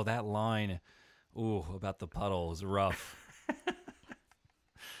because that line, about the puddle was rough.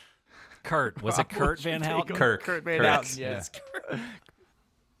 Kurt, was it Kurt Van Houten? Kirk. Kurt Van Kirk. Houten, yeah.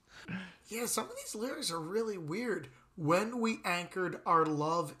 Yeah, some of these lyrics are really weird. When we anchored our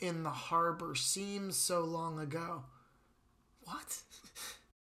love in the harbor seems so long ago. What?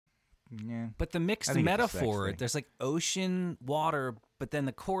 Yeah. But the mixed I think it's a sex metaphor, thing. there's like ocean, water, but then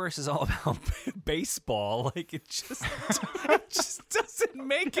the chorus is all about baseball. Like it just doesn't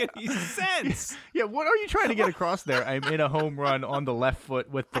make any sense. Yeah, what are you trying to get across there? I'm in a home run on the left foot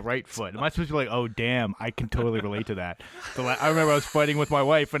with the right foot. Am I supposed to be like, oh, damn, I can totally relate to that? I remember I was fighting with my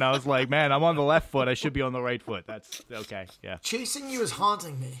wife, and I was like, man, I'm on the left foot. I should be on the right foot. That's okay, yeah. Chasing you is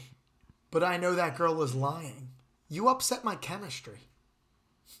haunting me, but I know that girl is lying. You upset my chemistry.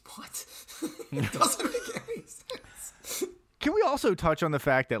 What? It doesn't make any sense. Can we also touch on the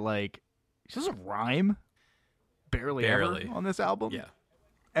fact that, like, she doesn't rhyme barely Barely. ever on this album? Yeah.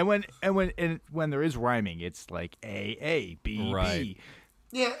 And when there is rhyming, it's like A, B, Right. B.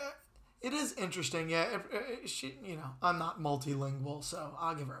 Yeah, it is interesting. Yeah, she, I'm not multilingual, so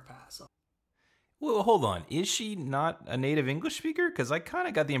I'll give her a pass. Well, hold on. Is she not a native English speaker? Because I kind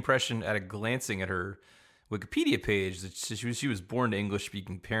of got the impression at glancing at her Wikipedia page that she was born to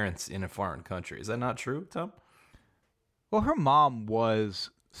English-speaking parents in a foreign country. Is that not true, Tom? Well, her mom was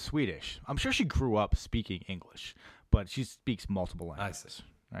Swedish. I'm sure she grew up speaking English, but she speaks multiple languages.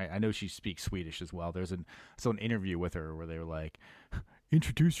 Right? I know she speaks Swedish as well. There's an interview with her where they were like,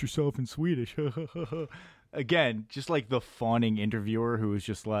 "Introduce yourself in Swedish." Again, just like the fawning interviewer who was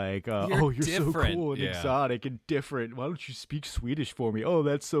just like, "Oh, you're so different." cool and Yeah. exotic and different. Why don't you speak Swedish for me?" "Oh,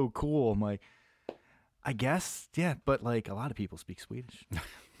 that's so cool." I'm like, I guess, yeah, but like a lot of people speak Swedish.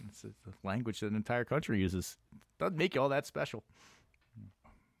 It's a language that an entire country uses. Doesn't make you all that special.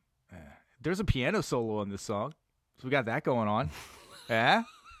 There's a piano solo on this song, so we got that going on.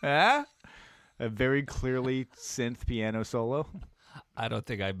 A very clearly synth piano solo. I don't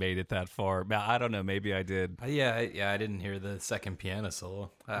think I made it that far. I don't know. Maybe I did. Yeah, I didn't hear the second piano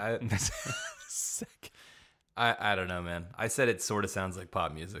solo. Sick. I don't know, man. I said it sort of sounds like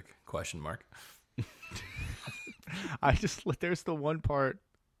pop music, ? There's the one part,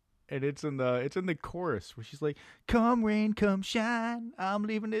 and it's in the chorus where she's like, "Come rain, come shine, I'm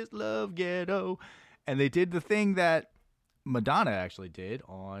leaving this love ghetto," and they did the thing that Madonna actually did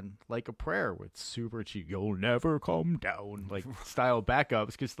on Like a Prayer with super cheap, "You'll never come down," like style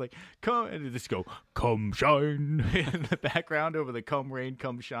backups, because like come and they just go "come shine" in the background over the "come rain,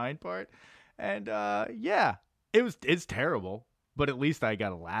 come shine" part, and it's terrible. but at least I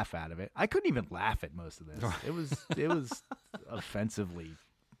got a laugh out of it. I couldn't even laugh at most of this. It was offensively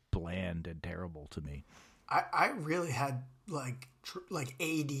bland and terrible to me. I really had like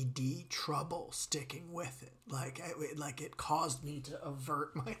ADD trouble sticking with it. Like it caused me to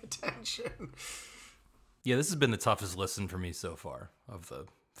avert my attention. Yeah, this has been the toughest listen for me so far of the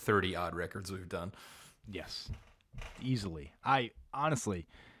 30 odd records we've done. Yes, easily. I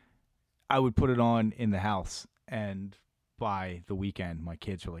would put it on in the house, and by the weekend, my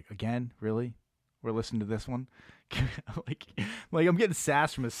kids were like, "Again, really? We're listening to this one?" like I'm getting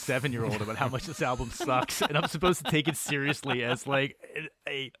sass from a 7-year-old about how much this album sucks, and I'm supposed to take it seriously as like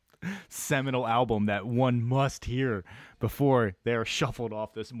a seminal album that one must hear before they're shuffled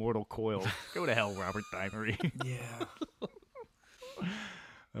off this mortal coil. Go to hell, Robert Dimery. Yeah.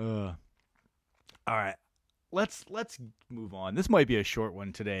 All right, let's move on. This might be a short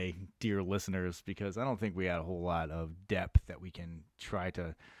one today, dear listeners, because I don't think we had a whole lot of depth that we can try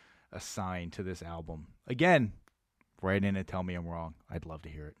to assign to this album. Again, write in and tell me I'm wrong. I'd love to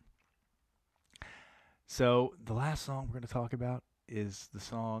hear it. So the last song we're going to talk about is the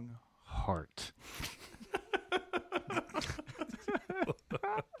song Heart.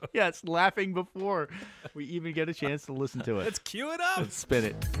 Yes, laughing before we even get a chance to listen to it. Let's cue it up. Let's spin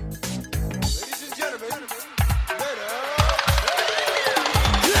it. Ladies and gentlemen,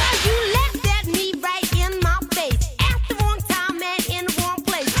 Girl, you laughed at me right in my face. At the wrong time and in the wrong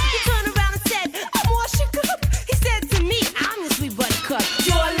place. He turned around and said, I'm all shook up. He said to me, I'm your sweet buttercup.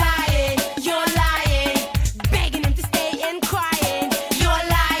 You're lying, begging him to stay and crying. You're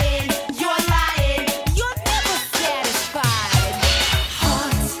lying, you're never satisfied.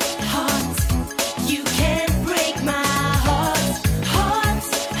 Heart, you can't break my heart.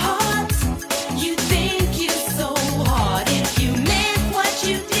 Heart, you think you're so hard. If you meant what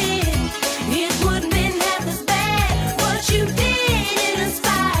you did, it wouldn't been half as bad. What you did in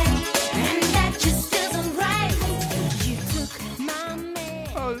spite, and that just isn't right. You took my man.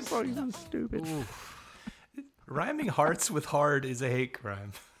 Oh, this song is so stupid. Rhyming hearts with hard is a hate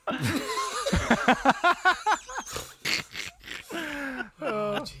crime.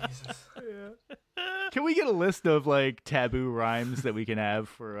 Oh, Jesus. Can we get a list of like taboo rhymes that we can have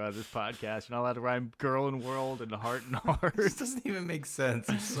for this podcast? You're not allowed to rhyme girl and world and heart and heart. This doesn't even make sense.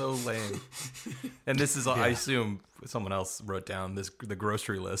 It's so lame. And this is, I assume, someone else wrote down the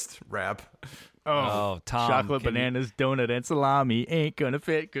grocery list rap. Oh, Tom. Chocolate, can you- bananas, donut, and salami ain't gonna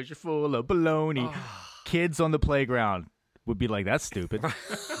fit because you're full of baloney. Kids on the playground would be like, that's stupid.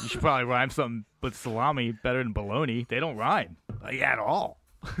 You should probably rhyme something with salami better than baloney. They don't rhyme like, at all.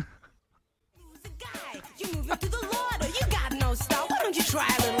 The guy, you moving to the Lord, or you got no style. Why don't you try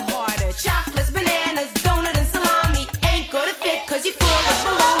a little harder? Chocolates, bananas, donut, and salami ain't gonna fit because you're full of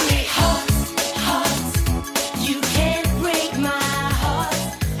baloney. Heart, you can't break my heart.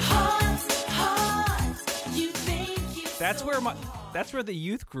 Heart, you think you That's where the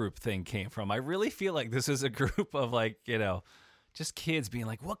youth group thing came from. I really feel like this is a group of like, just kids being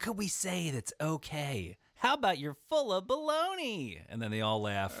like, what could we say that's okay? How about you're full of baloney? And then they all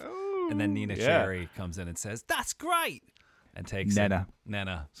laugh. And then Nina Cherry comes in and says, that's great. And takes Nena.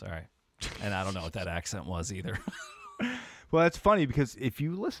 Nena, sorry. And I don't know what that accent was either. Well, that's funny because if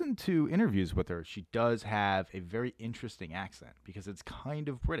you listen to interviews with her, she does have a very interesting accent because it's kind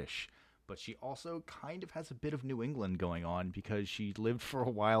of British. But she also kind of has a bit of New England going on because she lived for a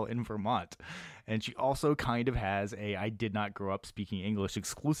while in Vermont. And she also kind of has a I did not grow up speaking English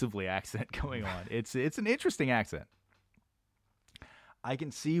exclusively accent going on. It's an interesting accent. I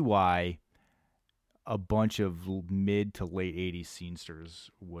can see why a bunch of mid to late 80s scenesters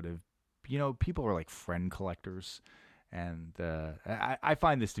would have, people are like friend collectors. And I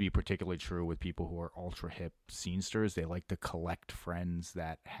find this to be particularly true with people who are ultra hip scenesters. They like to collect friends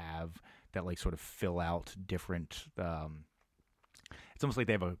that like sort of fill out different. It's almost like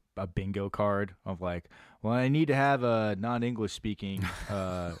they have a bingo card of like, well, I need to have a non-English speaking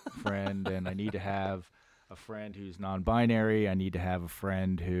friend, and I need to have a friend who's non-binary. I need to have a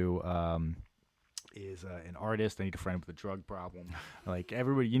friend who is an artist. I need a friend with a drug problem. Like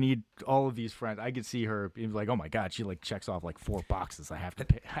everybody, you need all of these friends. I could see her being like, oh my god, she like checks off like 4 boxes. I have to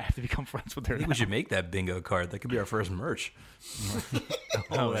become friends with her. I think we should make that bingo card. That could be our first merch.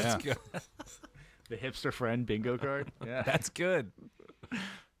 Oh, that's yeah. good. The hipster friend bingo card. Yeah, That's good.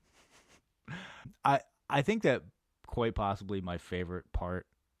 I think that quite possibly my favorite part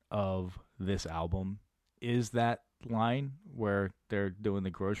of this album is that line where they're doing the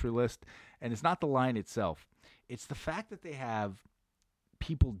grocery list, and it's not the line itself. It's the fact that they have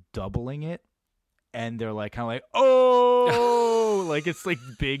people doubling it and they're like kind of like, oh, like it's like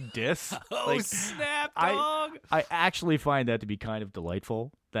big diss. Oh, like, snap, dog. I actually find that to be kind of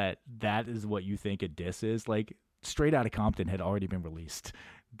delightful. That is what you think a diss is. Like Straight Outta Compton had already been released.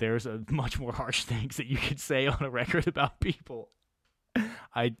 There's a much more harsh things that you could say on a record about people.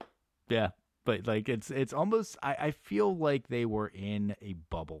 But like it's almost I feel like they were in a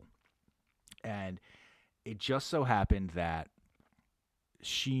bubble, and it just so happened that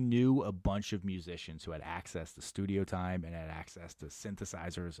she knew a bunch of musicians who had access to studio time and had access to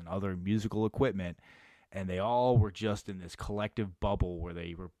synthesizers and other musical equipment, and they all were just in this collective bubble where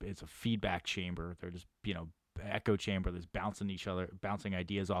it's a feedback chamber. They're just, echo chamber that's bouncing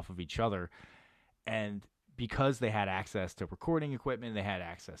ideas off of each other. And because they had access to recording equipment, they had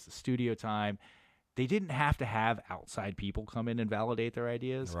access to studio time, they didn't have to have outside people come in and validate their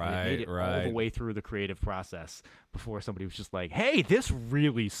ideas. Right, They made it right. all the way through the creative process before somebody was just like, hey, this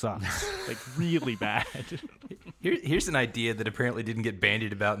really sucks. Like, really bad. Here's an idea that apparently didn't get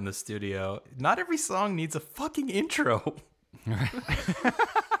bandied about in the studio. Not every song needs a fucking intro.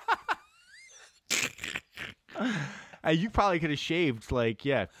 You probably could have shaved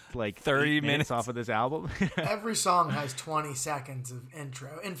 30 minutes off of this album. Every song has 20 seconds of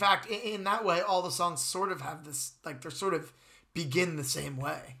intro. In fact, in that way, all the songs sort of have this, like, they're sort of begin the same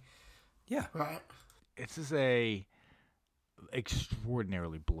way. Yeah. Right? This is a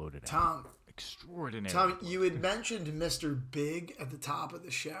extraordinarily bloated album. Tom, you had mentioned Mr. Big at the top of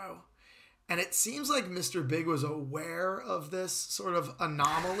the show, and it seems like Mr. Big was aware of this sort of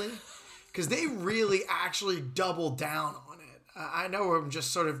anomaly, because they really actually doubled down on it. I know I'm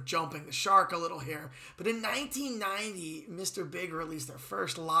just sort of jumping the shark a little here, but in 1990, Mr. Big released their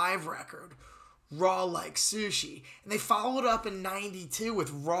first live record, Raw Like Sushi, and they followed up in 92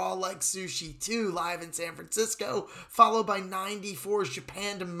 with Raw Like Sushi 2 live in San Francisco, followed by 94's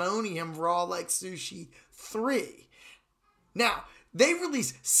Japandemonium Raw Like Sushi 3. Now, they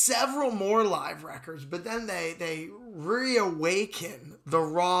released several more live records, but then they reawaken the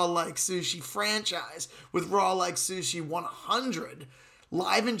Raw Like Sushi franchise with Raw Like Sushi 100,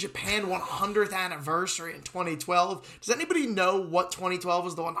 live in Japan 100th anniversary in 2012. Does anybody know what 2012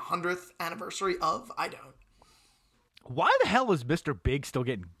 was the 100th anniversary of? I don't. Why the hell is Mr. Big still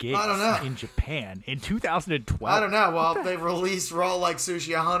getting gigs I don't know. in Japan in 2012? I don't know. Well, they released Raw Like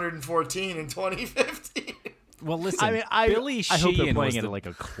Sushi 114 in 2015. Well, listen, I mean, Billy I hope they're Sheehan playing was it the at like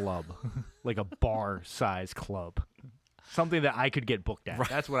a club, like a bar-size club, something that I could get booked at. Right.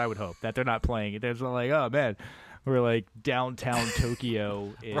 That's what I would hope. That they're not playing it. They're just like, oh man, we're like downtown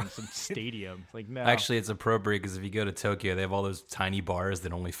Tokyo in some stadium. Like, no. Actually, it's appropriate because if you go to Tokyo, they have all those tiny bars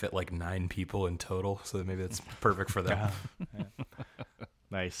that only fit like 9 people in total. So maybe that's perfect for them. Yeah.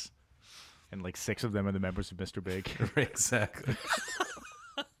 Nice. And like 6 of them are the members of Mr. Big. Exactly.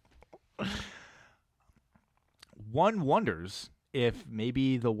 One wonders if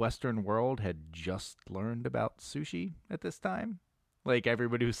maybe the Western world had just learned about sushi at this time. Like,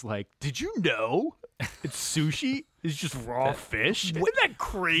 everybody was like, did you know it's sushi? It's just raw fish? Isn't that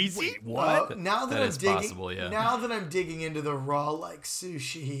crazy? Wait, what? Now that That I'm is digging, possible, yeah. Now that I'm digging into the Raw Like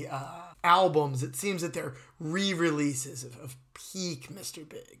Sushi albums, it seems that they're re-releases of peak Mr.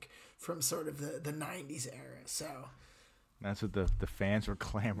 Big from sort of the 90s era. So That's what the fans were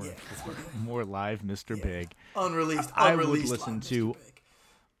clamoring for. More live Mr. Big. unreleased I would live listen Mr. to, Big.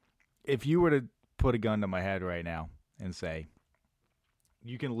 if you were to put a gun to my head right now and say,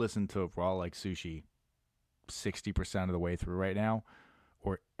 you can listen to Raw Like Sushi 60% of the way through right now,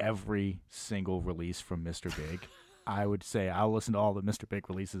 or every single release from Mr. Big, I would say I'll listen to all the Mr. Big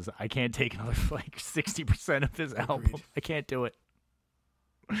releases. I can't take another like 60% of this album. I can't do it.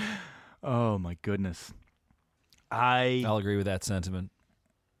 Oh my goodness. I'll agree with that sentiment.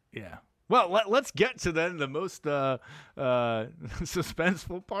 Yeah. Well, let's get to then the most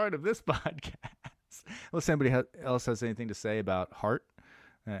suspenseful part of this podcast. Unless anybody else has anything to say about Heart,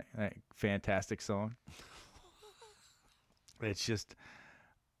 that fantastic song. It's just,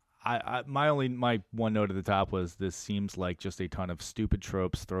 my one note at the top was, this seems like just a ton of stupid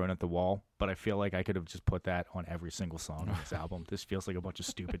tropes thrown at the wall, but I feel like I could have just put that on every single song on this album. This feels like a bunch of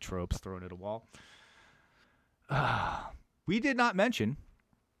stupid tropes thrown at a wall. We did not mention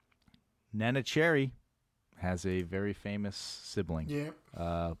Nana Cherry has a very famous sibling.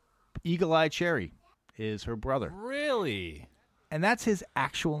 Yeah. Eagle Eye Cherry is her brother. Really? And that's his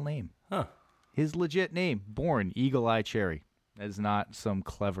actual name. Huh. His legit name, born Eagle Eye Cherry. That is not some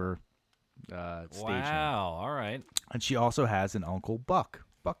clever stage name. Wow. All right. And she also has an uncle, Buck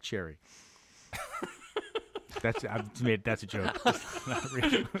Cherry. That's a joke. Not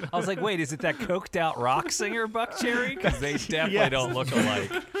really. I was like, wait, is it that coked out rock singer Buck Cherry? Because they definitely don't look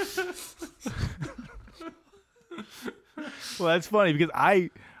alike. Well, that's funny because I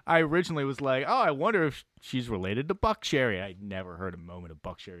originally was like, oh, I wonder if she's related to Buck Cherry. I'd never heard a moment of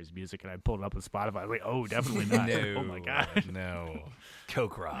Buck Cherry's music, and I pulled it up on Spotify. I was like, oh, definitely not. Oh my god, no.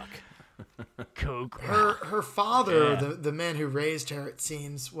 Coke Rock. Coke. Her father, Yeah. the man who raised her, it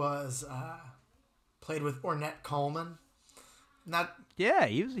seems, was played with Ornette Coleman. Not Yeah,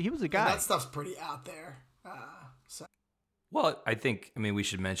 he was a guy. that stuff's pretty out there. So Well, I mean, we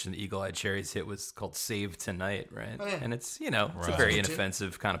should mention the Eagle Eye Cherry's hit was called "Save Tonight," right? Oh, yeah. And it's it's a Right. very It's a good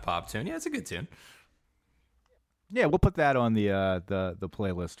inoffensive kind of pop tune. Yeah, it's a good tune. Yeah, we'll put that on the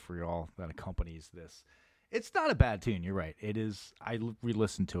playlist for y'all that accompanies this. It's not a bad tune. You're right. It is. I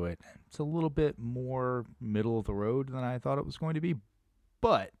re-listened to it. It's a little bit more middle of the road than I thought it was going to be,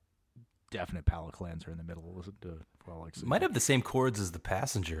 but definite palate cleanser in the middle. Listen to for all like Might have the same chords as "The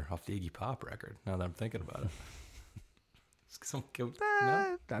Passenger" off the Iggy Pop record. Now that I'm thinking about it,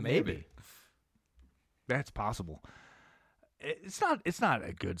 no? maybe. That's possible. It's not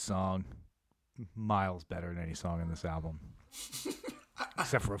a good song. Miles better than any song in this album.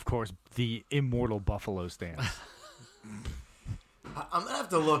 Except for, of course, the immortal Buffalo Stance. I'm gonna have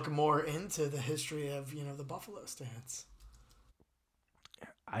to look more into the history of the Buffalo Stance.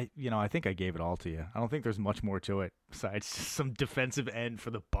 I think I gave it all to you. I don't think there's much more to it besides just some defensive end for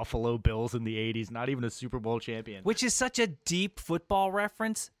the Buffalo Bills in the 80s, not even a Super Bowl champion. Which is such a deep football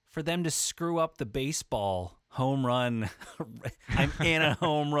reference for them to screw up the baseball home run. I'm in a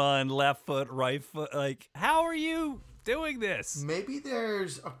home run, left foot, right foot. Like, how are you doing this? Maybe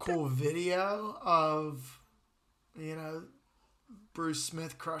there's a cool video of Bruce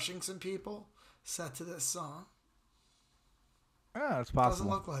Smith crushing some people set to this song. Yeah, it's Doesn't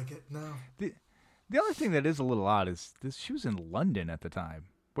possible. look like it. No. The other thing that is a little odd is this: she was in London at the time.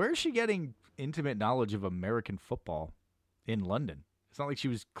 Where is she getting intimate knowledge of American football in London? It's not like she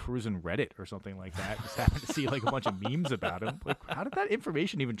was cruising Reddit or something like that. Just happened to see like a bunch of memes about him. Like, how did that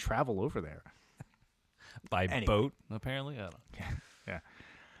information even travel over there? By Anyway. boat, apparently. I don't know. Yeah.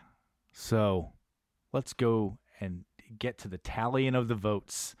 So, let's go and get to the tallying of the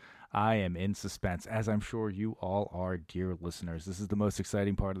votes. I am in suspense, as I'm sure you all are, dear listeners. This is the most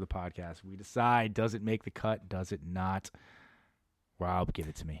exciting part of the podcast. We decide, does it make the cut? Does it not? Rob, give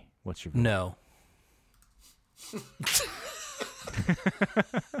it to me. What's your vote? No.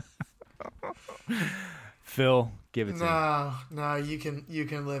 Phil, give it to me. No, you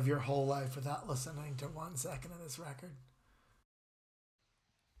can live your whole life without listening to 1 second of this record.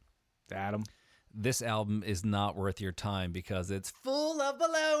 Adam. This album is not worth your time because it's full of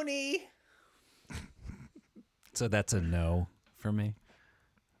baloney. So that's a no for me.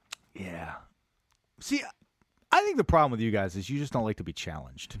 Yeah. See, I think the problem with you guys is you just don't like to be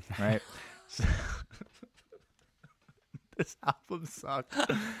challenged, right? This album sucks.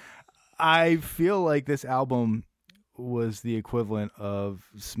 I feel like this album was the equivalent of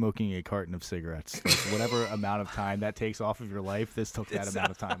smoking a carton of cigarettes. Like whatever amount of time that takes off of your life, this took that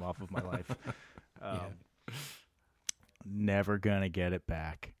amount of time off of my life. Never gonna get it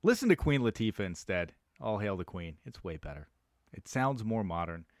back. Listen to Queen Latifah instead. All hail the Queen. It's way better. It sounds more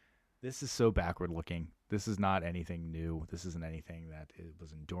modern. This is so backward looking. This is not anything new. This isn't anything that it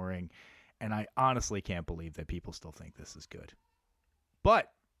was enduring. And I honestly can't believe that people still think this is good.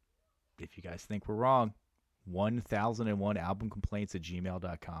 But if you guys think we're wrong, 1001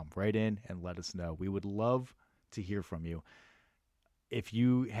 albumcomplaints@gmail.com. Write in and let us know. We would love to hear from you. If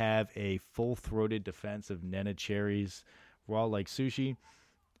you have a full-throated defense of Nena Cherry's Raw Like Sushi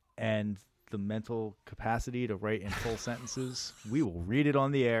and the mental capacity to write in full sentences, we will read it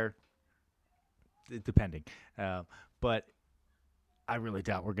on the air, depending. But I really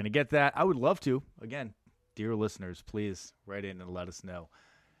doubt we're going to get that. I would love to. Again, dear listeners, please write in and let us know.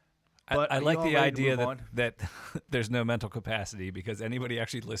 But I are like you all the ready to idea move that there's no mental capacity because anybody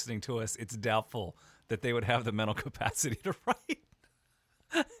actually listening to us, it's doubtful that they would have the mental capacity to write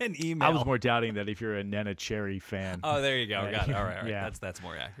an email. I was more doubting that if you're a Nena Cherry fan. Oh, there you go. Got it. All right. Yeah. That's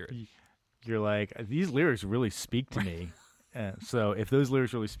more accurate. You're like, these lyrics really speak to me. So if those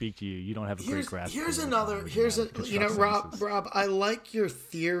lyrics really speak to you, you don't have a great grasp. Here's of another. the Here's a. construct Rob. sentences. Rob, I like your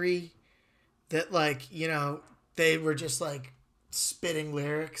theory that they were just like spitting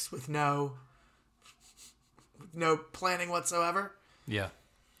lyrics with no planning whatsoever. Yeah.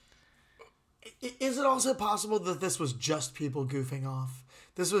 Is it also possible that this was just people goofing off?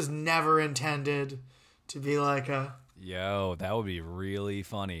 This was never intended to be like a. Yo, that would be really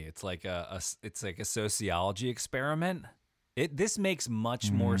funny. It's like a sociology experiment. This makes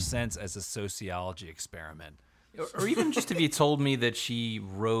much more sense as a sociology experiment. Or even just if you told me that she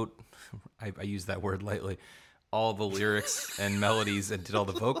wrote, I use that word lightly, all the lyrics and melodies and did all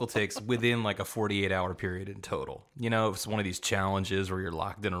the vocal takes within like a 48-hour period in total. You know, if it's one of these challenges where you're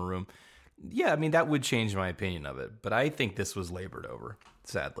locked in a room. Yeah, I mean, that would change my opinion of it. But I think this was labored over,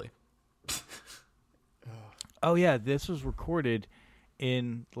 sadly. Oh, yeah, this was recorded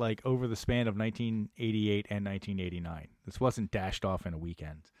in, like, over the span of 1988 and 1989. This wasn't dashed off in a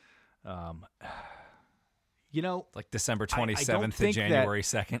weekend. You know, Like December I don't 27th to think that- January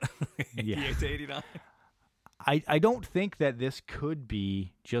 2nd, Yeah. 88 to 89. I don't think that this could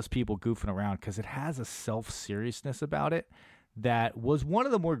be just people goofing around because it has a self-seriousness about it that was one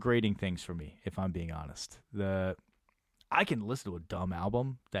of the more grating things for me, if I'm being honest. I can listen to a dumb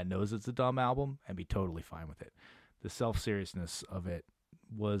album that knows it's a dumb album and be totally fine with it. The self-seriousness of it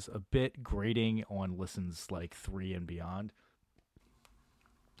was a bit grating on listens like 3 and beyond.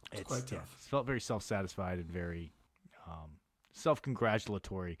 It's quite tough. It felt very self-satisfied and very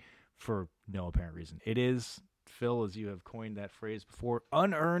self-congratulatory for no apparent reason. It is, Phil, as you have coined that phrase before,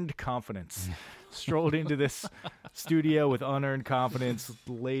 unearned confidence. Strolled into this studio with unearned confidence,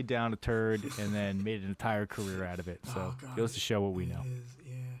 laid down a turd, and then made an entire career out of it. So God, goes to show what we know. It is,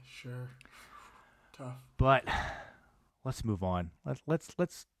 yeah, sure. Tough. But let's move on.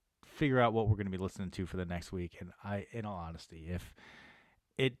 Let's figure out what we're going to be listening to for the next week. And in all honesty, if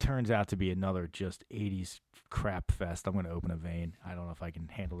it turns out to be another just 80s crap fest, I'm going to open a vein. I don't know if I can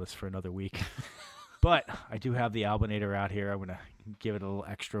handle this for another week. But I do have the Albinator out here. I'm going to give it a little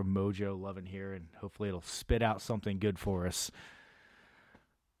extra mojo loving here, and hopefully it'll spit out something good for us.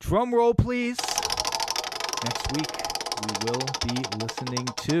 Drum roll, please. Next week, we will be listening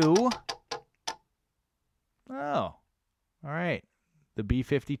to... Oh, all right. The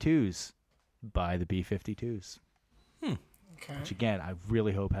B-52s by the B-52s. Okay. Which, again, I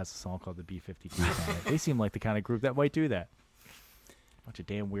really hope has a song called the B-52s on it. They seem like the kind of group that might do that. Bunch of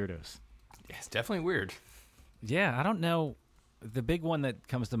damn weirdos. Yeah, it's definitely weird. Yeah, I don't know. The big one that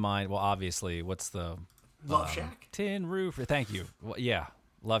comes to mind, well, obviously, what's the Love Shack. Tin Roof? Thank you. Well, yeah,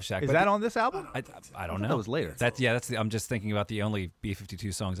 Love Shack. Is But that on this album? I don't thought know. that was later. I'm just thinking about the only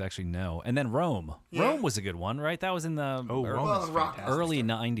B-52 songs I actually know. And then Rome. Yeah. Rome was a good one, right? That was in the Oh, Rome Well, is rock fantastic. early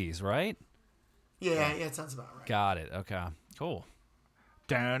 90s, right? Yeah, it sounds about right. Got it. Okay. Cool.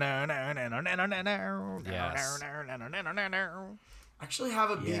 Yes. I actually have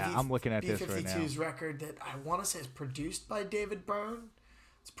a Yeah, I'm looking at this right now. B-52's record that I want to say is produced by David Byrne.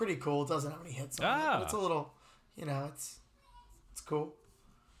 It's pretty cool. It doesn't have any hits on it, but it's a little, it's cool.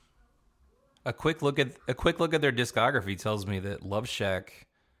 A quick look at their discography tells me that Love Shack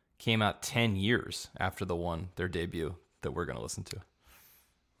came out 10 years after their debut that we're going to listen to.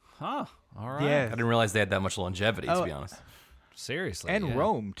 Huh. All right. Yeah. I didn't realize they had that much longevity, to Oh. be honest. Seriously. And yeah.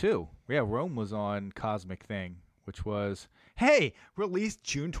 Rome, too. Yeah, Rome was on Cosmic Thing, which was, released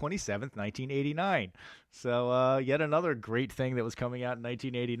June 27th, 1989. So yet another great thing that was coming out in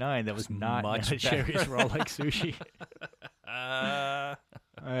 1989 that was not much Nana Cherry's better. Raw Like Sushi.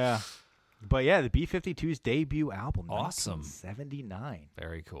 Yeah. But yeah, the B-52's debut album, Awesome. 1979.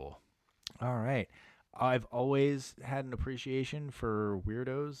 Very cool. All right. I've always had an appreciation for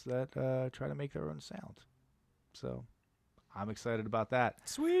weirdos that try to make their own sound. So I'm excited about that.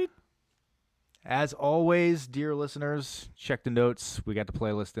 Sweet. As always, dear listeners, check the notes. We got the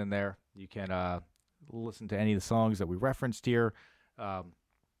playlist in there. You can listen to any of the songs that we referenced here.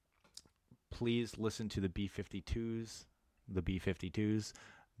 Please listen to the B-52s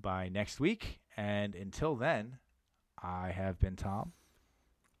by next week. And until then, I have been Tom.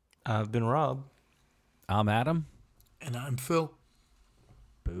 I've been Rob. I'm Adam. And I'm Phil.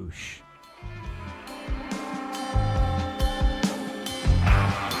 Boosh.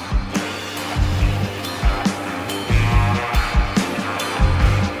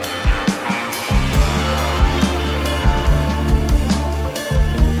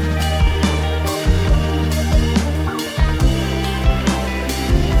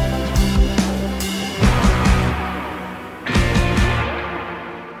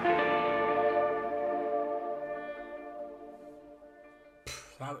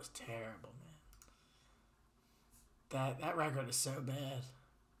 That was terrible, man. That record is so bad.